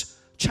Acts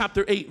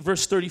chapter 8,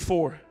 verse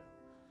 34.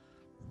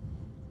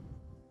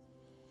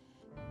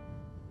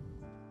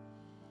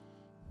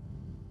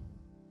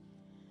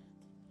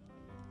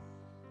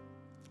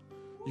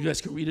 You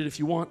guys can read it if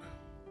you want.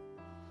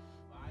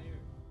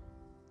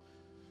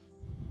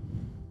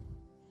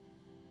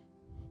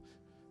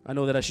 I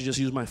know that I should just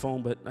use my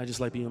phone, but I just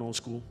like being old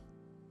school.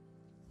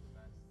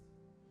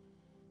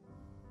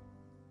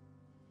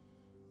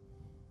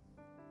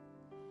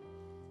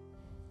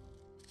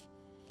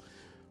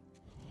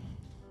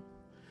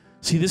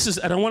 See,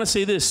 and I want to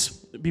say this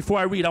before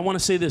I read. I want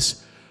to say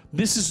this.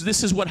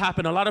 This is what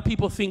happened. A lot of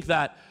people think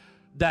that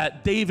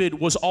David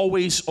was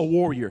always a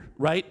warrior,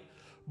 right?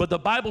 But the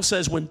Bible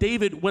says when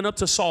David went up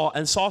to Saul,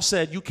 and Saul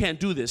said, you can't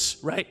do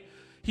this, right?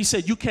 He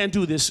said, you can't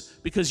do this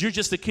because you're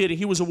just a kid, and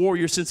he was a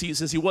warrior since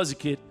he was a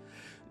kid.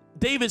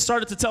 David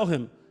started to tell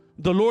him,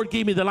 the Lord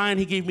gave me the lion,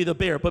 he gave me the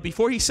bear. But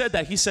before he said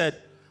that, he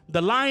said,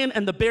 the lion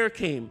and the bear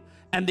came,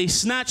 and they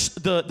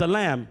snatched the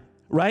lamb,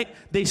 right?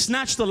 They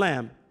snatched the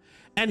lamb.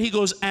 And he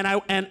goes, and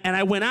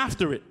I went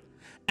after it.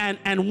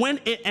 And when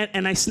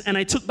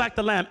I took back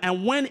the lamb,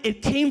 and when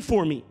it came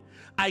for me,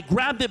 I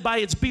grabbed it by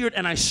its beard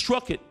and I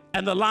struck it.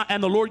 And the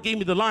Lord gave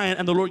me the lion,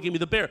 and the Lord gave me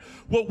the bear.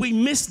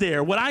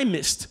 What I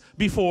missed,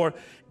 before,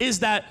 is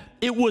that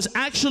it was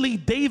actually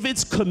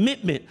David's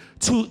commitment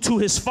to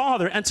his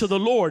father and to the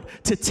Lord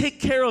to take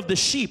care of the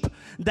sheep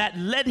that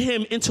led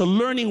him into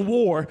learning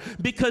war,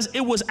 because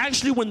it was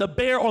actually when the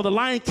bear or the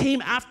lion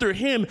came after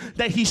him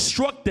that he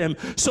struck them.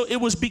 So it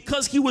was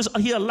because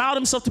he allowed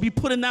himself to be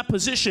put in that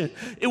position.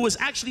 It was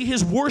actually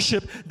his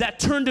worship that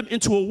turned him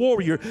into a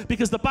warrior,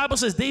 because the Bible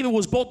says David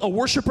was both a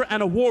worshiper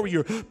and a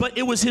warrior, but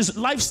it was his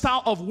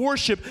lifestyle of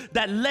worship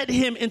that led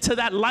him into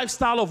that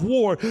lifestyle of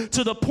war,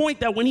 to the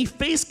point that when he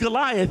faced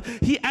Goliath,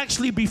 he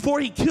actually, before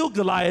he killed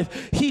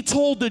Goliath, he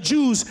told the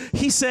Jews,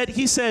 he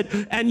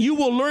said, and you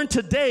will learn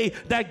today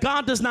that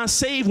God does not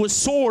save with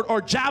sword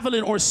or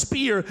javelin or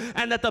spear,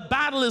 and that the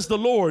battle is the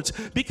Lord's,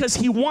 because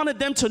he wanted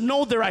them to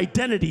know their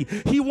identity.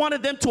 He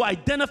wanted them to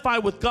identify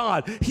with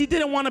God. He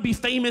didn't want to be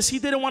famous. He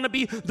didn't want to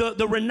be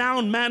the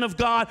renowned man of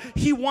God.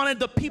 He wanted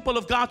the people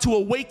of God to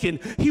awaken.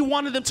 He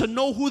wanted them to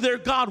know who their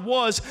God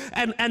was,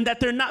 and that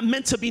they're not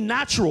meant to be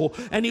natural.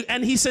 And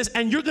he says,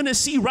 and you're going to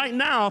see right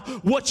now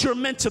what you're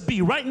meant to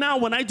be. Right now,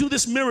 when I do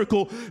this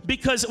miracle,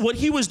 because what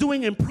he was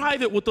doing in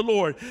private with the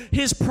Lord,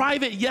 his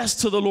private yes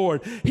to the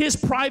Lord, his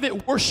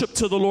private worship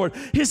to the Lord,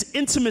 his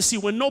intimacy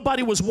when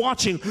nobody was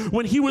watching,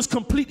 when he was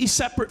completely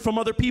separate from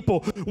other people,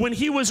 when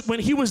he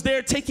was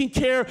there taking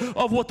care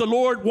of what the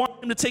Lord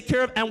wanted him to take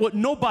care of, and what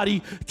nobody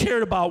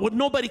cared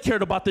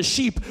about, the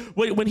sheep.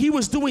 When he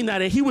was doing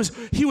that, and he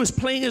was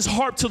playing his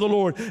harp to the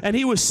Lord, and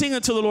he was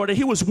singing to the Lord, and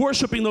he was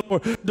worshiping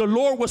the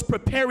Lord was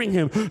preparing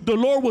him. The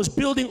Lord was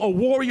building a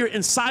warrior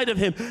inside of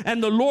him,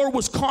 and the Lord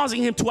was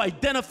causing him to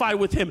identify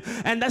with him.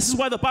 And this is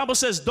why the Bible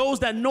says those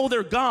that know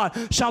their God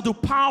shall do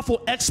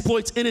powerful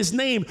exploits in his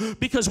name,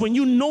 because when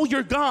you know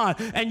your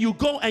God and you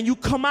go and you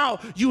come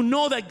out, you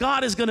know that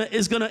God is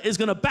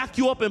gonna back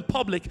you up in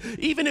public.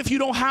 Even if you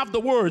don't have the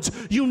words,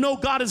 you know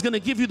God is gonna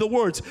give you the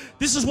words.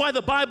 This is why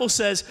the Bible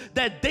says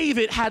that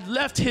David had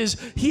left his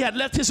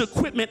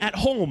equipment at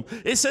home.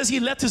 It says he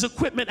left his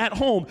equipment at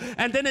home,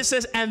 and then it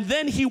says, and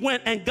then he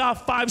went and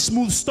got 5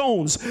 smooth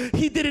stones.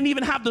 He didn't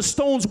even have the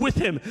stones with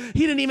him.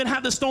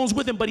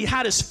 But he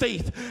had his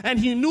faith, and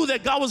he knew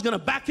that God was going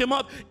to back him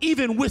up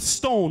even with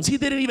stones. He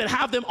didn't even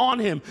have them on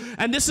him.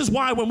 And this is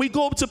why when we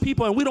go up to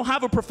people and we don't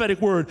have a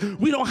prophetic word,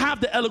 we don't have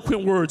the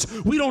eloquent words,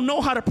 we don't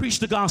know how to preach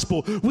the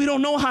gospel, we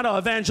don't know how to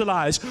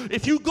evangelize.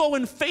 If you go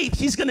in faith,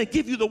 he's going to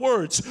give you the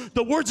words.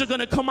 The words are going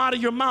to come out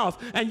of your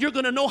mouth, and you're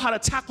going to know how to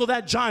tackle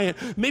that giant.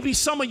 Maybe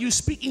some of you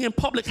speaking in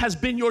public has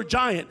been your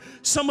giant.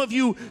 Some of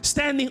you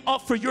standing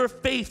up for your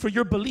faith, for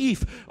your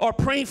belief, or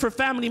praying for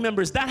family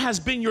members, that has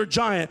been your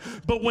giant.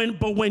 But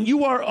when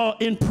you are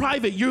in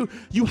private,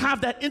 you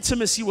have that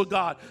intimacy with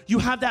God. You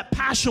have that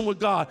passion with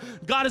God.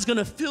 God is going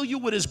to fill you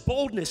with his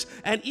boldness.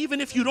 And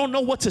even if you don't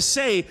know what to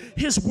say,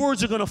 his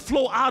words are going to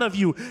flow out of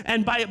you.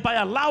 And by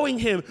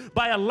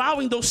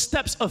allowing those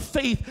steps of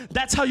faith,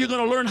 that's how you're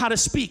going to learn how to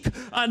speak.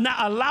 Not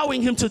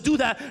allowing him to do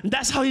that,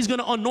 that's how he's going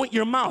to anoint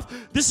your mouth.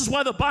 This is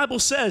why the Bible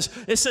says,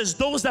 it says,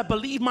 those that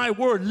believe my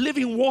word,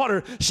 living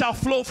water shall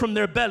flow from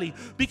their belly.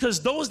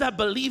 Because those that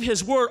believe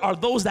his word are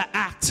those that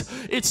act.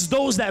 It's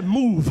those that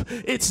move.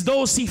 It's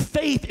those, see,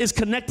 faith is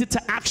connected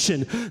to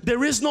action.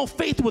 There is no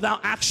faith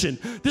without action.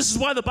 This is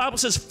why the Bible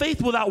says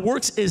faith without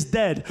works is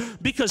dead,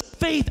 because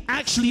faith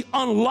actually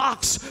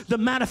unlocks the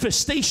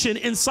manifestation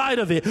inside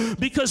of it.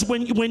 Because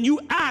when you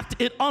act,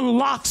 it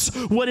unlocks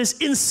what is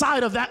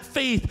inside of that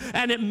faith,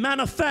 and it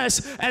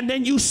manifests, and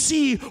then you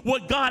see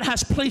what God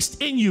has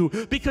placed in you.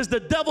 Because the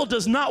devil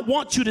does not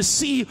want you to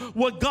see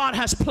what God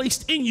has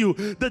placed in you.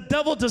 The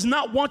devil does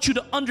not want you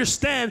to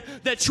understand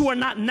that you are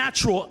not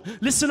natural.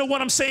 Listen to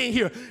what I'm saying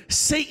here.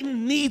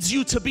 Satan needs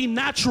you to be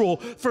natural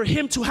for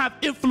him to have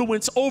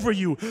influence over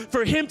you,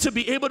 for him to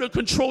be able to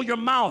control your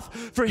mouth,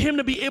 for him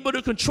to be able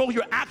to control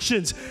your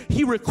actions.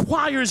 He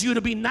requires you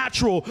to be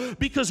natural,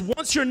 because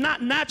once you're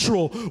not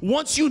natural,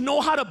 once you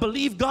know how to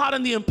believe God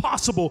in the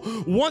impossible,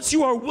 once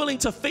you are willing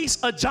to face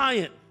a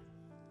giant.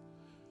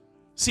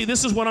 See,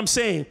 this is what I'm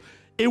saying.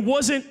 It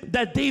wasn't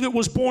that David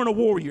was born a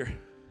warrior.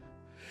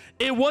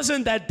 It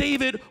wasn't that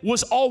David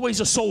was always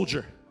a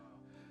soldier.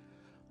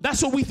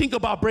 That's what we think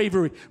about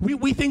bravery.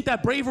 We think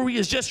that bravery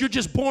is just, you're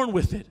just born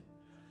with it.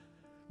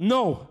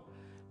 No,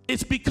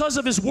 it's because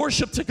of his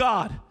worship to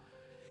God.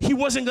 He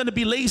wasn't going to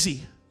be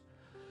lazy.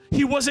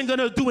 He wasn't going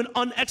to do an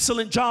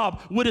unexcellent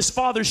job with his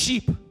father's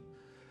sheep.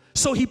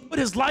 So he put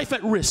his life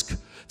at risk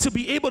to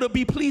be able to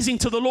be pleasing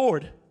to the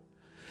Lord.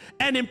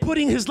 And in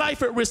putting his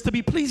life at risk to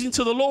be pleasing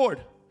to the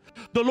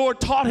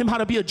Lord taught him how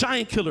to be a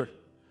giant killer.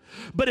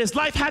 But his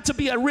life had to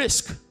be at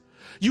risk.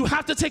 You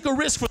have to take a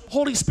risk for the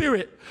Holy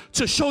Spirit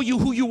to show you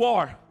who you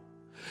are.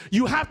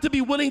 You have to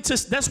be willing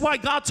to, that's why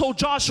God told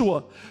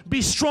Joshua,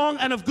 be strong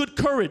and of good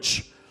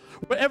courage.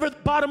 Wherever the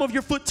bottom of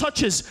your foot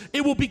touches,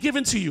 it will be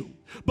given to you.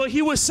 But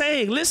he was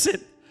saying, listen,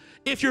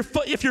 if your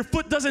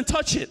foot doesn't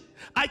touch it,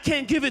 I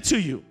can't give it to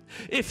you.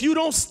 If you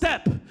don't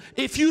step,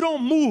 if you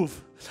don't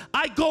move,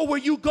 I go where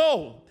you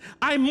go.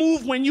 I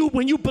move when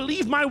you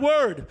believe my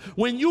word.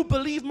 When you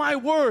believe my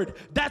word,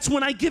 that's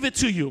when I give it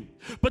to you.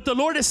 But the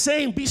Lord is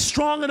saying, be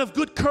strong and of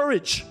good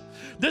courage.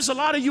 There's a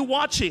lot of you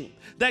watching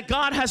that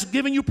God has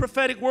given you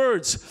prophetic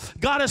words.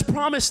 God has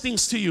promised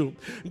things to you.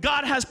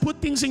 God has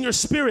put things in your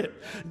spirit.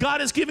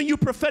 God has given you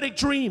prophetic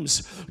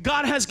dreams.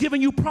 God has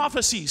given you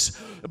prophecies,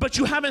 but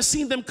you haven't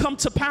seen them come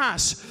to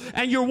pass.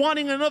 And you're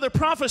wanting another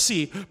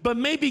prophecy, but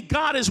maybe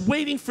God is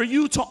waiting for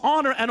you to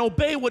honor and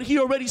obey what He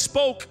already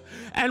spoke.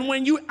 And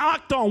when you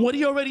act on what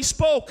He already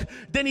spoke,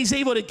 then He's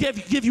able to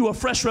give you a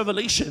fresh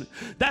revelation.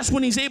 That's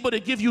when He's able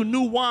to give you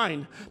new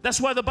wine. That's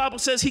why the Bible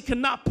says He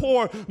cannot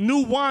pour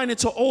new wine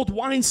into old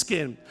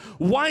wineskin.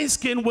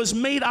 Wineskin was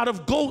made out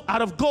of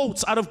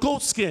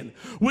goat skin,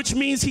 which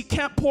means He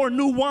can't pour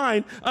new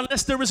wine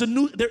unless there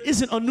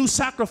isn't a new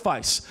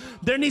sacrifice.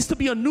 There needs to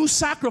be a new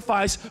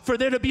sacrifice for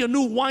there to be a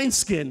new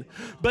wineskin.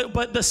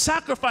 But the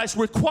sacrifice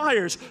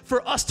requires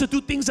for us to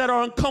do things that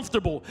are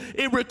uncomfortable.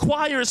 It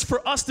requires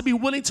for us to be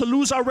willing to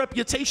lose our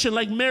reputation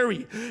like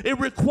Mary. It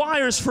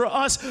requires for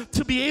us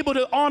to be able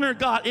to honor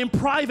God in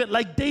private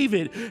like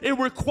David. It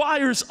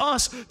requires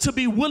us to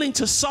be willing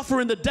to suffer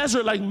in the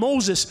desert like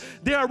Moses.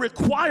 There are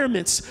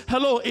requirements.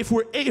 Hello, if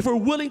we're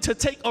willing to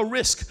take a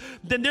risk,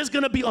 then there's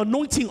going to be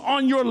anointing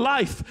on your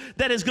life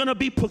that is going to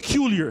be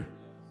peculiar.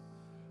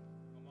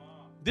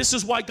 This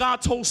is why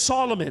God told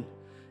Solomon,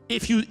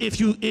 if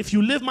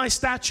you live my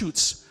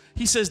statutes,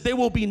 He says, there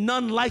will be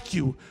none like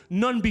you,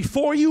 none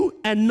before you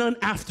and none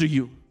after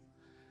you.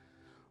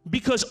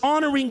 Because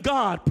honoring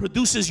God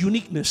produces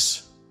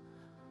uniqueness.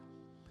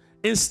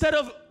 Instead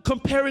of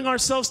comparing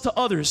ourselves to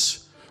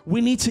others,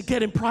 we need to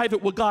get in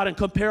private with God and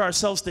compare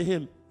ourselves to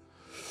Him.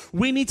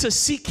 We need to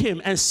seek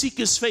Him and seek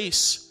His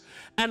face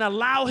and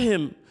allow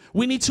Him.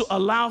 We need to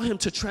allow Him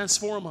to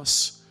transform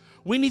us.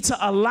 We need to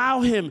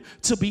allow Him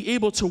to be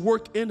able to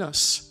work in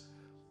us.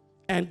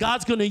 And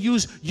God's going to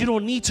use, you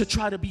don't need to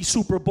try to be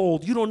super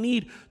bold. You don't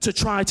need to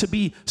try to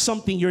be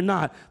something you're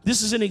not.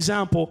 This is an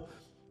example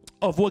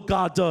of what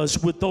God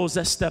does with those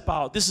that step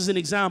out. This is an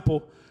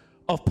example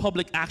of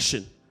public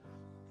action.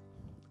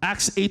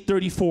 Acts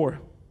 8:34.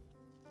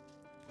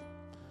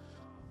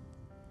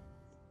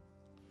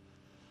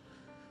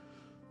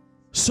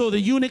 So the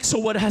eunuch, so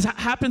what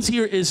happens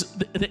here is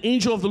the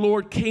angel of the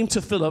Lord came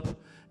to Philip,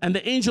 and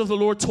the angel of the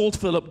Lord told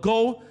Philip,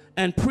 go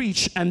and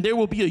preach, and there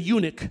will be a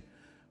eunuch,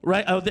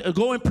 right?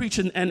 Go and preach,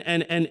 and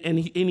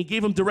he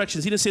gave him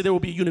directions. He didn't say there will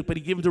be a eunuch, but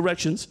he gave him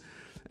directions.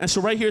 And so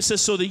right here it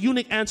says, so the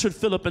eunuch answered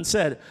Philip and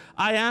said,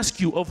 I ask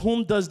you, of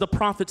whom does the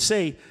prophet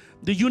say?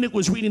 The eunuch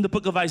was reading the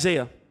book of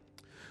Isaiah.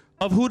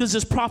 Of who does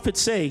this prophet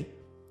say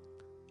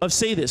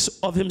this?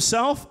 Of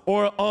himself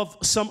or of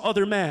some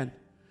other man?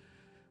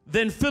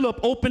 Then Philip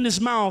opened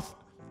his mouth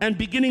and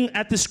beginning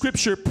at the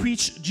scripture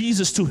preached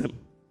Jesus to him.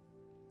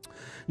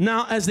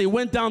 Now as they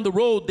went down the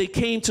road, they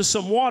came to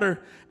some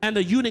water, and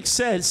the eunuch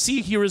said,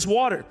 see, here is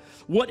water.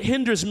 What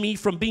hinders me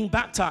from being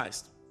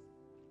baptized?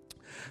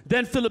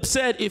 Then Philip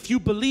said, if you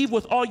believe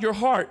with all your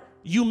heart,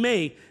 you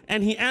may.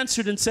 And he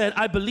answered and said,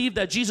 I believe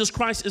that Jesus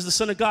Christ is the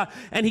Son of God.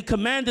 And he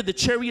commanded the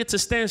chariot to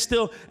stand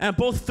still. And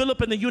both Philip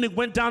and the eunuch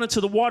went down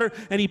into the water,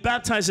 and he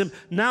baptized him.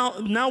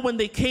 Now when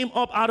they came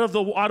up out of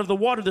the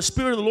water, the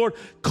Spirit of the Lord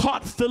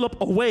caught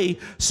Philip away,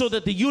 so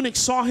that the eunuch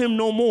saw him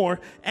no more,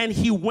 and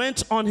he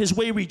went on his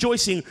way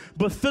rejoicing.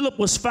 But Philip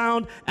was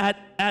found at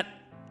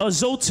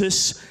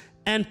Azotus,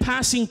 and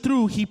passing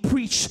through, he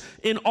preached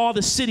in all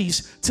the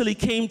cities till he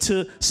came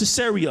to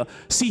Caesarea.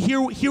 See,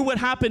 here what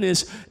happened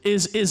is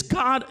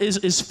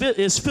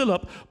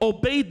Philip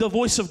obeyed the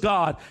voice of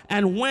God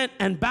and went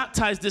and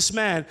baptized this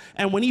man.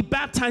 And when he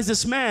baptized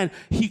this man,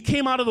 he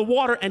came out of the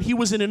water and he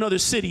was in another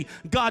city.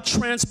 God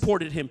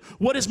transported him.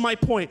 What is my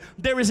point?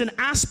 There is an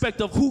aspect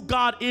of who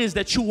God is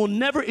that you will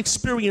never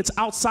experience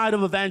outside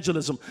of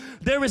evangelism.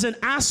 There is an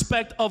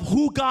aspect of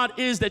who God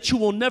is that you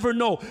will never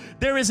know.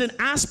 There is an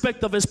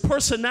aspect of His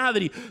personality.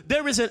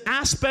 There is an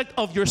aspect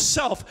of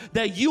yourself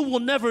that you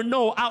will never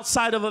know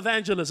outside of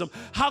evangelism.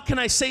 How can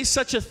I say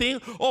such a thing?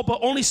 Oh, but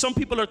only some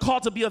people are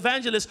called to be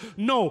evangelists.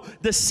 No,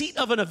 the seat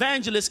of an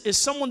evangelist is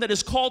someone that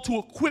is called to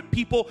equip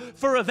people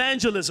for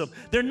evangelism.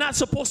 They're not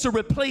supposed to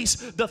replace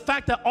the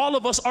fact that all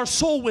of us are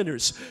soul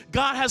winners.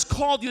 God has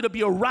called you to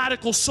be a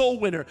radical soul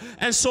winner.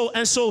 And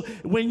so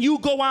when you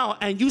go out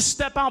and you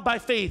step out by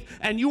faith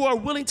and you are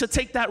willing to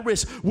take that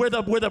risk where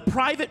the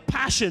private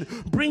passion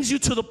brings you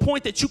to the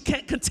point that you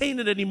can't contain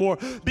it anymore,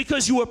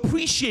 because you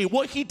appreciate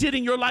what He did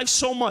in your life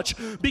so much,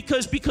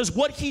 because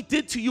what He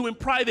did to you in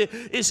private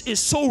is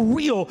so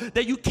real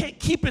that you can't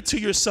keep it to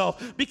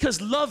yourself,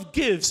 because love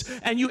gives,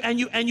 and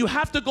you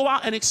have to go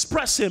out and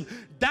express Him.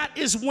 That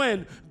is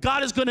when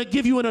God is going to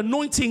give you an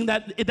anointing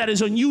that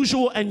is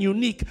unusual and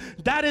unique.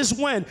 That is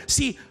when,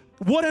 see,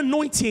 what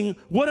anointing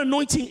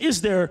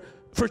is there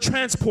for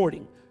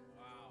transporting?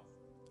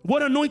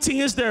 What anointing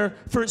is there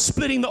for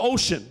splitting the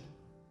ocean?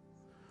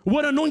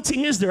 What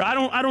anointing is there? I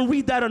don't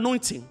read that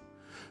anointing.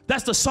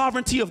 That's the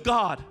sovereignty of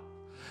God.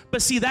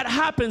 But see, that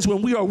happens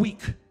when we are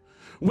weak.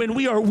 When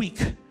we are weak,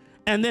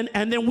 and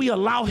then we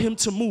allow Him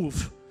to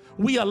move.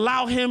 We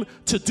allow Him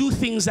to do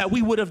things that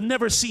we would have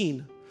never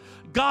seen.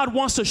 God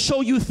wants to show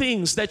you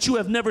things that you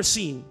have never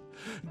seen.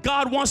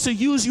 God wants to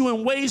use you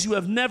in ways you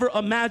have never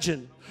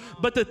imagined.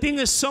 But the thing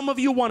is, some of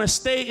you want to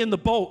stay in the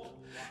boat.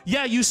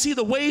 Yeah, you see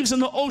the waves in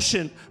the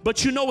ocean,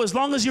 but you know as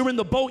long as you're in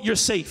the boat, you're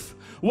safe.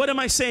 What am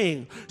I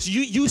saying? So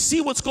you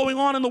see what's going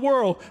on in the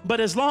world, but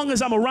as long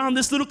as I'm around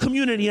this little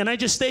community and I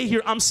just stay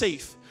here, I'm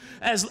safe.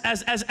 As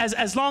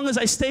long as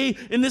I stay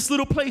in this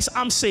little place,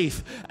 I'm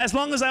safe. As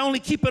long as I only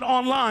keep it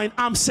online,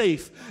 I'm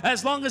safe.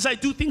 As long as I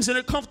do things in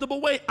a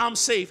comfortable way, I'm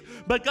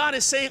safe. But God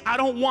is saying, I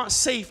don't want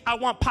safe, I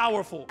want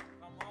powerful.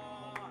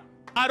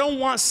 I don't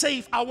want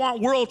safe, I want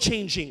world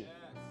changing.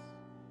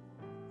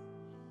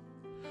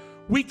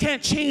 We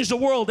can't change the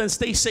world and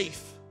stay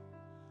safe.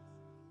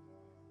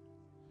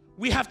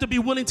 We have to be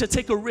willing to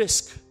take a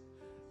risk.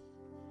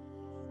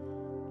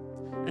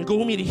 And go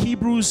with me to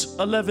Hebrews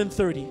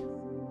 11:30.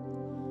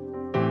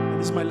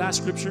 This is my last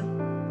scripture.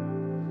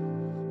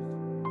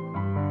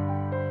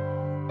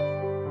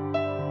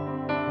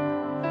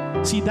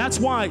 See, that's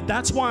why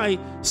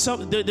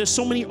there's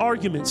so many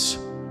arguments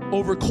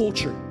over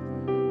culture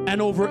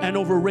and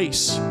over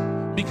race,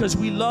 because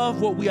we love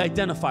what we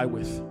identify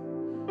with.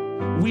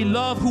 We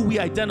love who we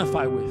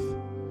identify with.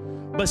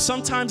 But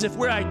sometimes if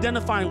we're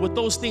identifying with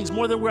those things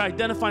more than we're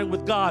identifying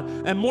with God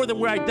and more than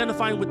we're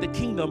identifying with the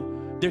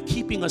kingdom, they're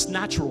keeping us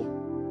natural.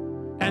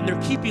 And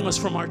they're keeping us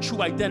from our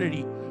true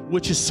identity,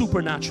 which is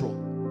supernatural.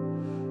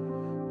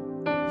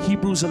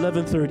 Hebrews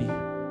 11:30.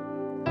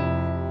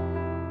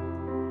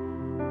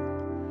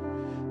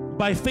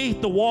 By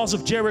faith, the walls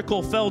of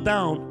Jericho fell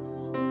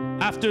down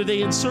after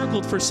they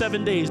encircled for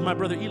 7 days. My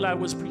brother Eli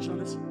was preaching on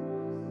this.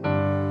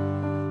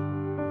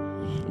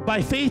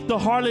 By faith, the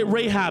harlot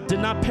Rahab did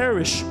not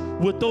perish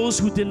with those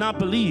who did not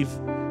believe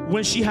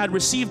when she had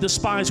received the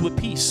spies with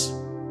peace.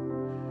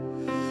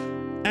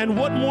 And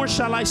what more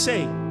shall I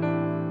say?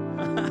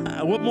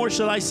 What more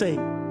shall I say?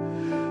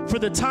 For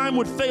the time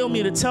would fail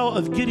me to tell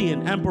of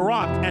Gideon and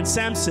Barak and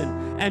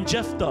Samson and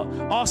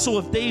Jephthah, also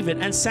of David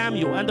and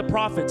Samuel and the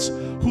prophets,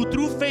 who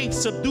through faith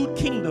subdued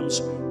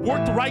kingdoms,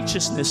 worked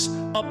righteousness,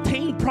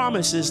 obtained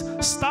promises,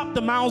 stopped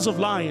the mouths of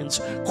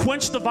lions,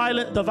 quenched the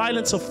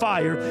violence of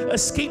fire,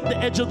 escaped the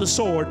edge of the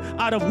sword,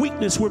 out of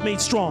weakness were made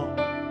strong.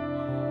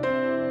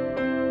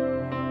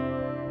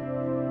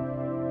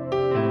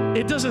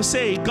 It doesn't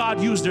say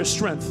God used their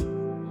strength.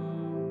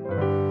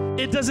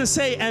 It doesn't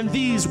say, and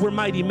these were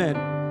mighty men.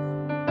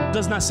 It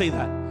does not say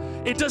that.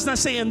 It does not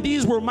say, and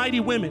these were mighty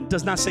women. It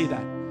does not say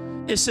that.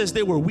 It says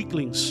they were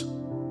weaklings.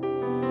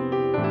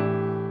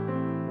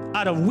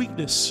 Out of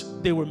weakness,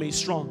 they were made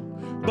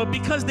strong. But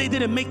because they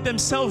didn't make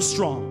themselves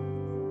strong,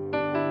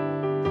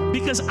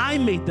 because I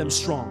made them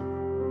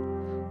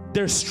strong,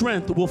 their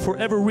strength will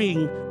forever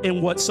ring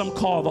in what some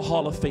call the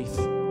Hall of Faith.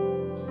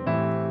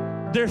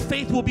 Their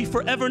faith will be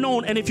forever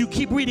known. And if you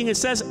keep reading, it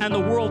says, and the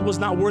world was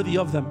not worthy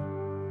of them.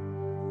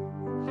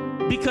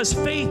 Because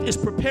faith is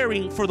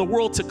preparing for the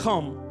world to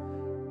come,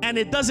 and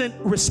it doesn't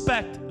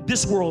respect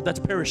this world that's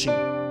perishing.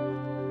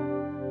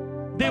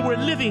 They were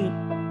living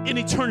in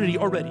eternity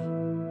already.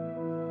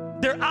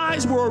 Their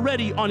eyes were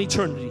already on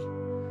eternity,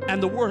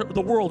 and the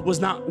world was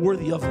not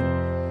worthy of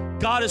them.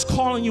 God is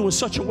calling you in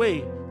such a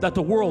way that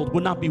the world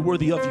will not be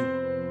worthy of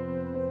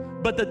you.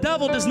 But the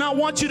devil does not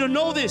want you to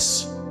know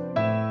this.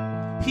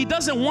 He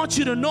doesn't want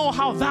you to know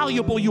how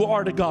valuable you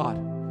are to God.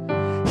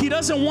 He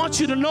doesn't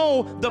want you to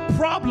know the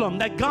problem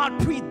that God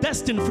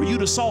predestined for you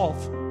to solve.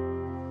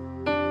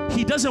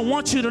 He doesn't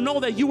want you to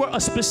know that you are a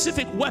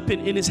specific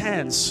weapon in his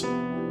hands,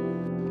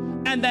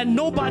 and that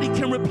nobody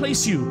can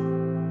replace you.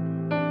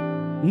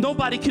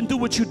 Nobody can do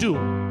what you do.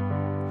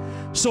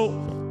 So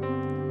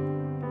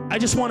I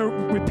just want to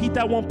repeat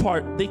that one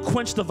part. They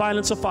quenched the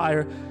violence of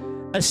fire,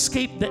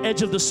 escaped the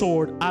edge of the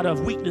sword, out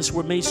of weakness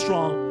were made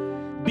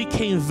strong,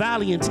 became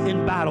valiant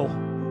in battle.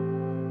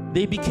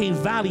 They became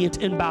valiant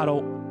in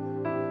battle.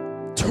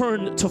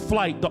 Turned to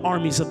flight the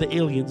armies of the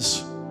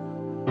aliens.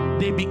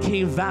 They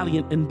became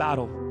valiant in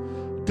battle.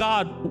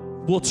 God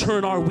will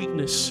turn our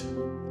weakness.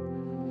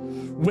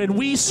 When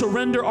we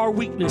surrender our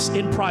weakness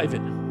in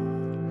private,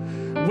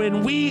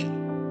 when we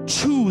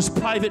choose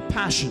private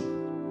passion,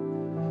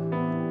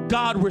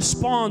 God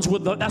responds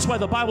with that's why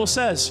the Bible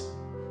says,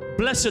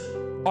 blessed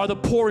are the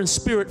poor in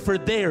spirit, for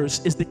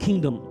theirs is the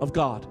kingdom of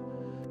God.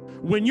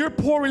 When you're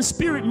poor in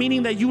spirit,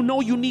 meaning that you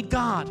know you need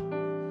God,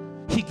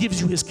 he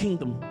gives you his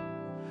kingdom.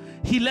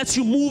 He lets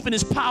you move in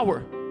his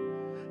power.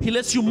 He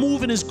lets you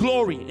move in his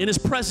glory, in his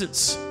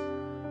presence,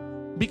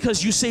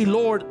 because you say,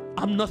 Lord,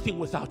 I'm nothing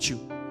without you.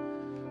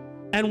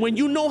 And when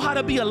you know how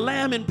to be a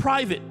lamb in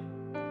private,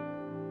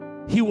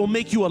 he will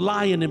make you a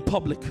lion in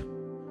public.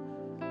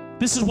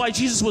 This is why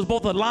Jesus was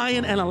both a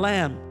lion and a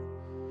lamb.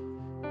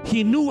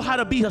 He knew how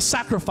to be a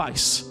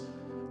sacrifice,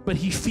 but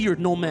he feared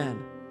no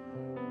man.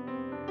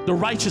 The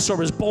righteous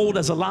are as bold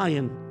as a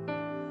lion,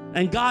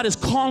 and God is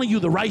calling you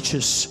the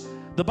righteous.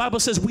 The Bible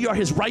says we are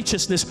his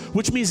righteousness,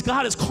 which means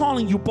God is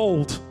calling you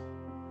bold.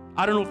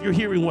 I don't know if you're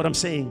hearing what I'm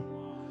saying.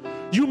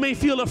 You may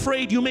feel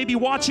afraid. You may be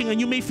watching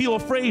and you may feel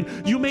afraid.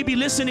 You may be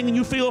listening and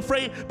you feel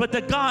afraid, but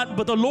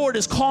the Lord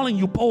is calling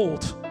you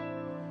bold.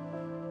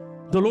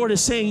 The Lord is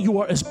saying you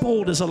are as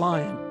bold as a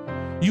lion.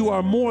 You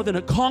are more than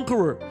a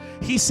conqueror.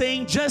 He's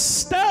saying just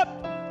step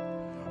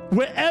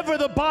wherever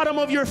the bottom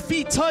of your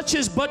feet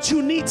touches, but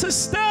you need to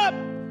step.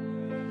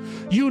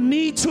 You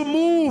need to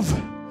move,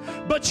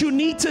 but you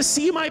need to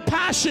see my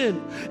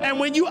passion. And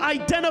when you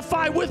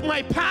identify with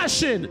my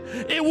passion,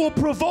 it will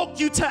provoke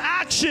you to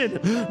action.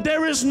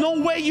 There is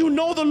no way you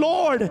know the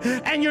Lord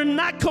and you're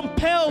not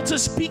compelled to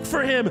speak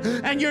for him,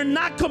 and you're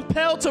not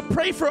compelled to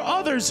pray for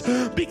others,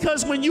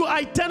 because when you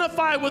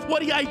identify with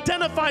what he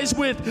identifies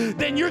with,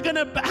 then you're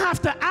gonna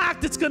have to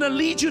act. It's gonna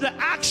lead you to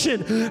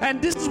action. And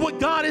this is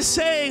what God is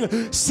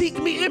saying: seek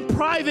me in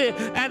private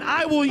and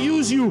I will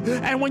use you.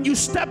 And when you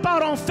step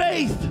out on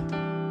faith,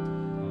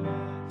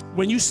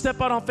 when you step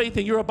out on faith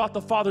and you're about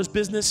the Father's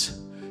business,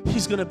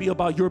 he's going to be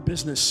about your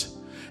business.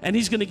 And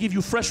he's going to give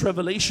you fresh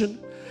revelation,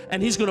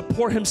 and he's going to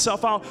pour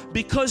himself out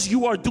because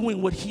you are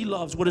doing what he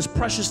loves, what is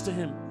precious to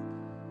him.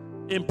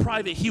 In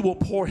private, he will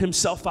pour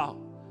himself out.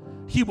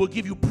 He will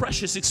give you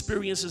precious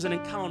experiences and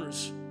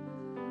encounters.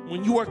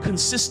 When you are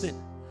consistent,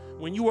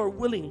 when you are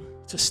willing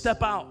to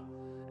step out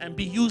and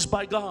be used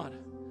by God,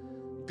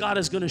 God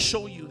is going to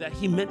show you that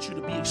he meant you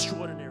to be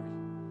extraordinary.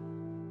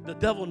 The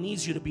devil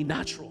needs you to be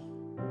natural.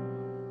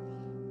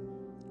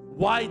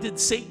 Why did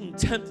Satan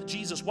tempt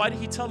Jesus? Why did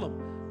he tell him,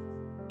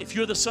 if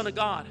you're the Son of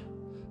God,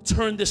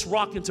 turn this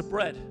rock into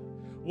bread?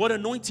 What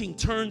anointing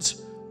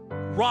turns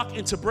rock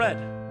into bread?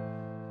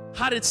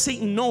 How did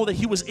Satan know that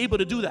he was able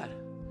to do that?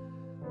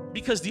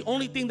 Because the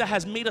only thing that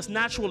has made us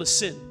natural is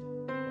sin.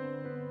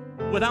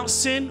 Without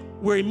sin,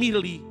 we're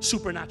immediately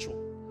supernatural.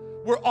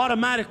 We're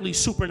automatically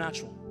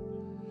supernatural.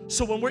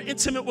 So when we're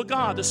intimate with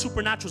God, the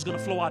supernatural is going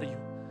to flow out of you.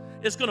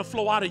 It's going to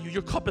flow out of you.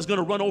 Your cup is going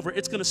to run over.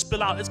 It's going to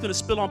spill out. It's going to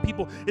spill on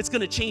people. It's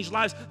going to change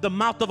lives. The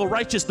mouth of a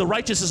righteous, the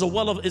righteous is a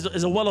well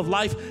of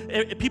life.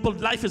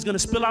 People's life is going to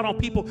spill out on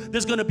people.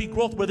 There's going to be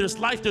growth. Where there's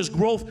life, there's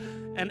growth.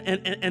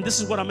 And this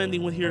is what I'm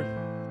ending with here.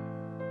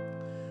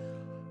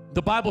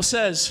 The Bible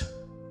says,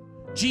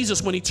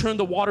 Jesus, when he turned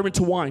the water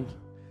into wine,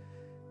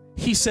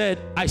 he said,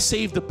 I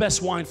saved the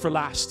best wine for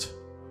last.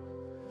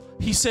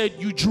 He said,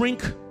 you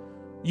drink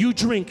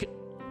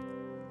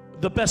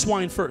the best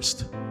wine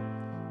first.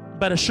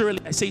 But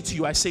assuredly, I say to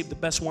you, I saved the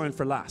best wine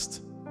for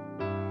last.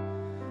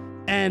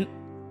 And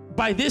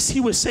by this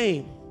he was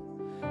saying,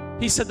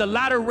 he said, the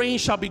latter rain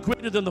shall be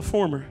greater than the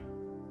former.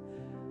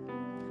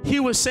 He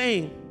was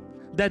saying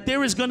that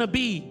there is going to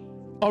be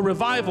a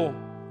revival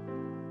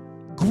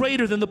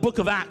greater than the book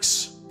of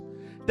Acts.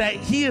 That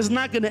he is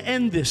not going to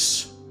end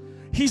this.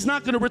 He's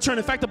not going to return.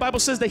 In fact, the Bible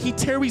says that he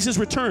tarries his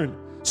return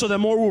so that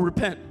more will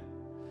repent.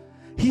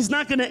 He's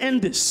not going to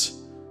end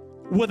this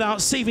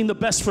without saving the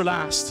best for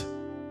last.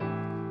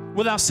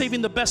 Without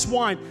saving the best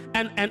wine.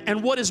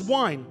 And what is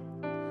wine?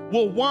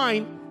 Well,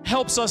 wine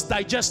helps us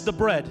digest the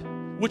bread,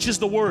 which is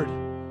the word.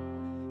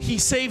 He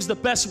saves the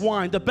best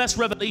wine, the best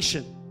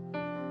revelation.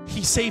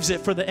 He saves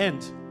it for the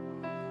end.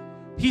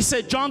 He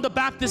said, John the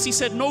Baptist, he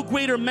said, no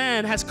greater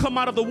man has come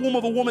out of the womb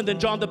of a woman than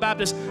John the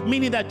Baptist,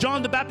 meaning that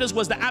John the Baptist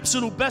was the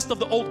absolute best of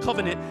the old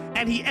covenant,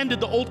 and he ended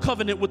the old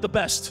covenant with the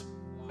best.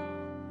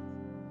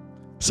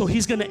 So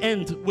he's going to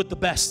end with the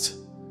best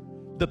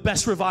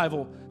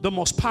revival, the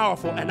most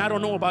powerful. And I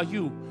don't know about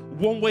you,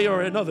 one way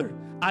or another,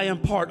 I am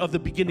part of the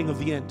beginning of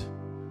the end.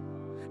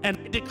 And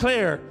I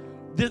declare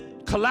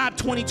that Collab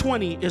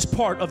 2020 is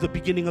part of the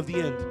beginning of the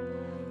end.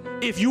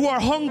 If you are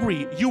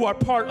hungry, you are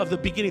part of the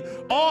beginning.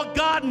 All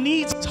God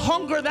needs is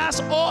hunger. That's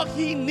all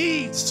he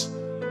needs.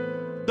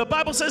 The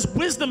Bible says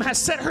wisdom has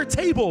set her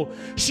table.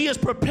 She has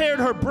prepared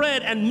her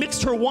bread and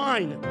mixed her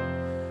wine.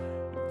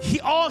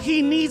 All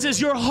he needs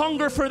is your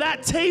hunger for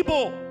that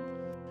table.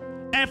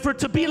 And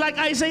to be like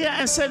Isaiah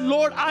and said,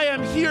 Lord, I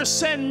am here,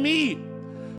 send me.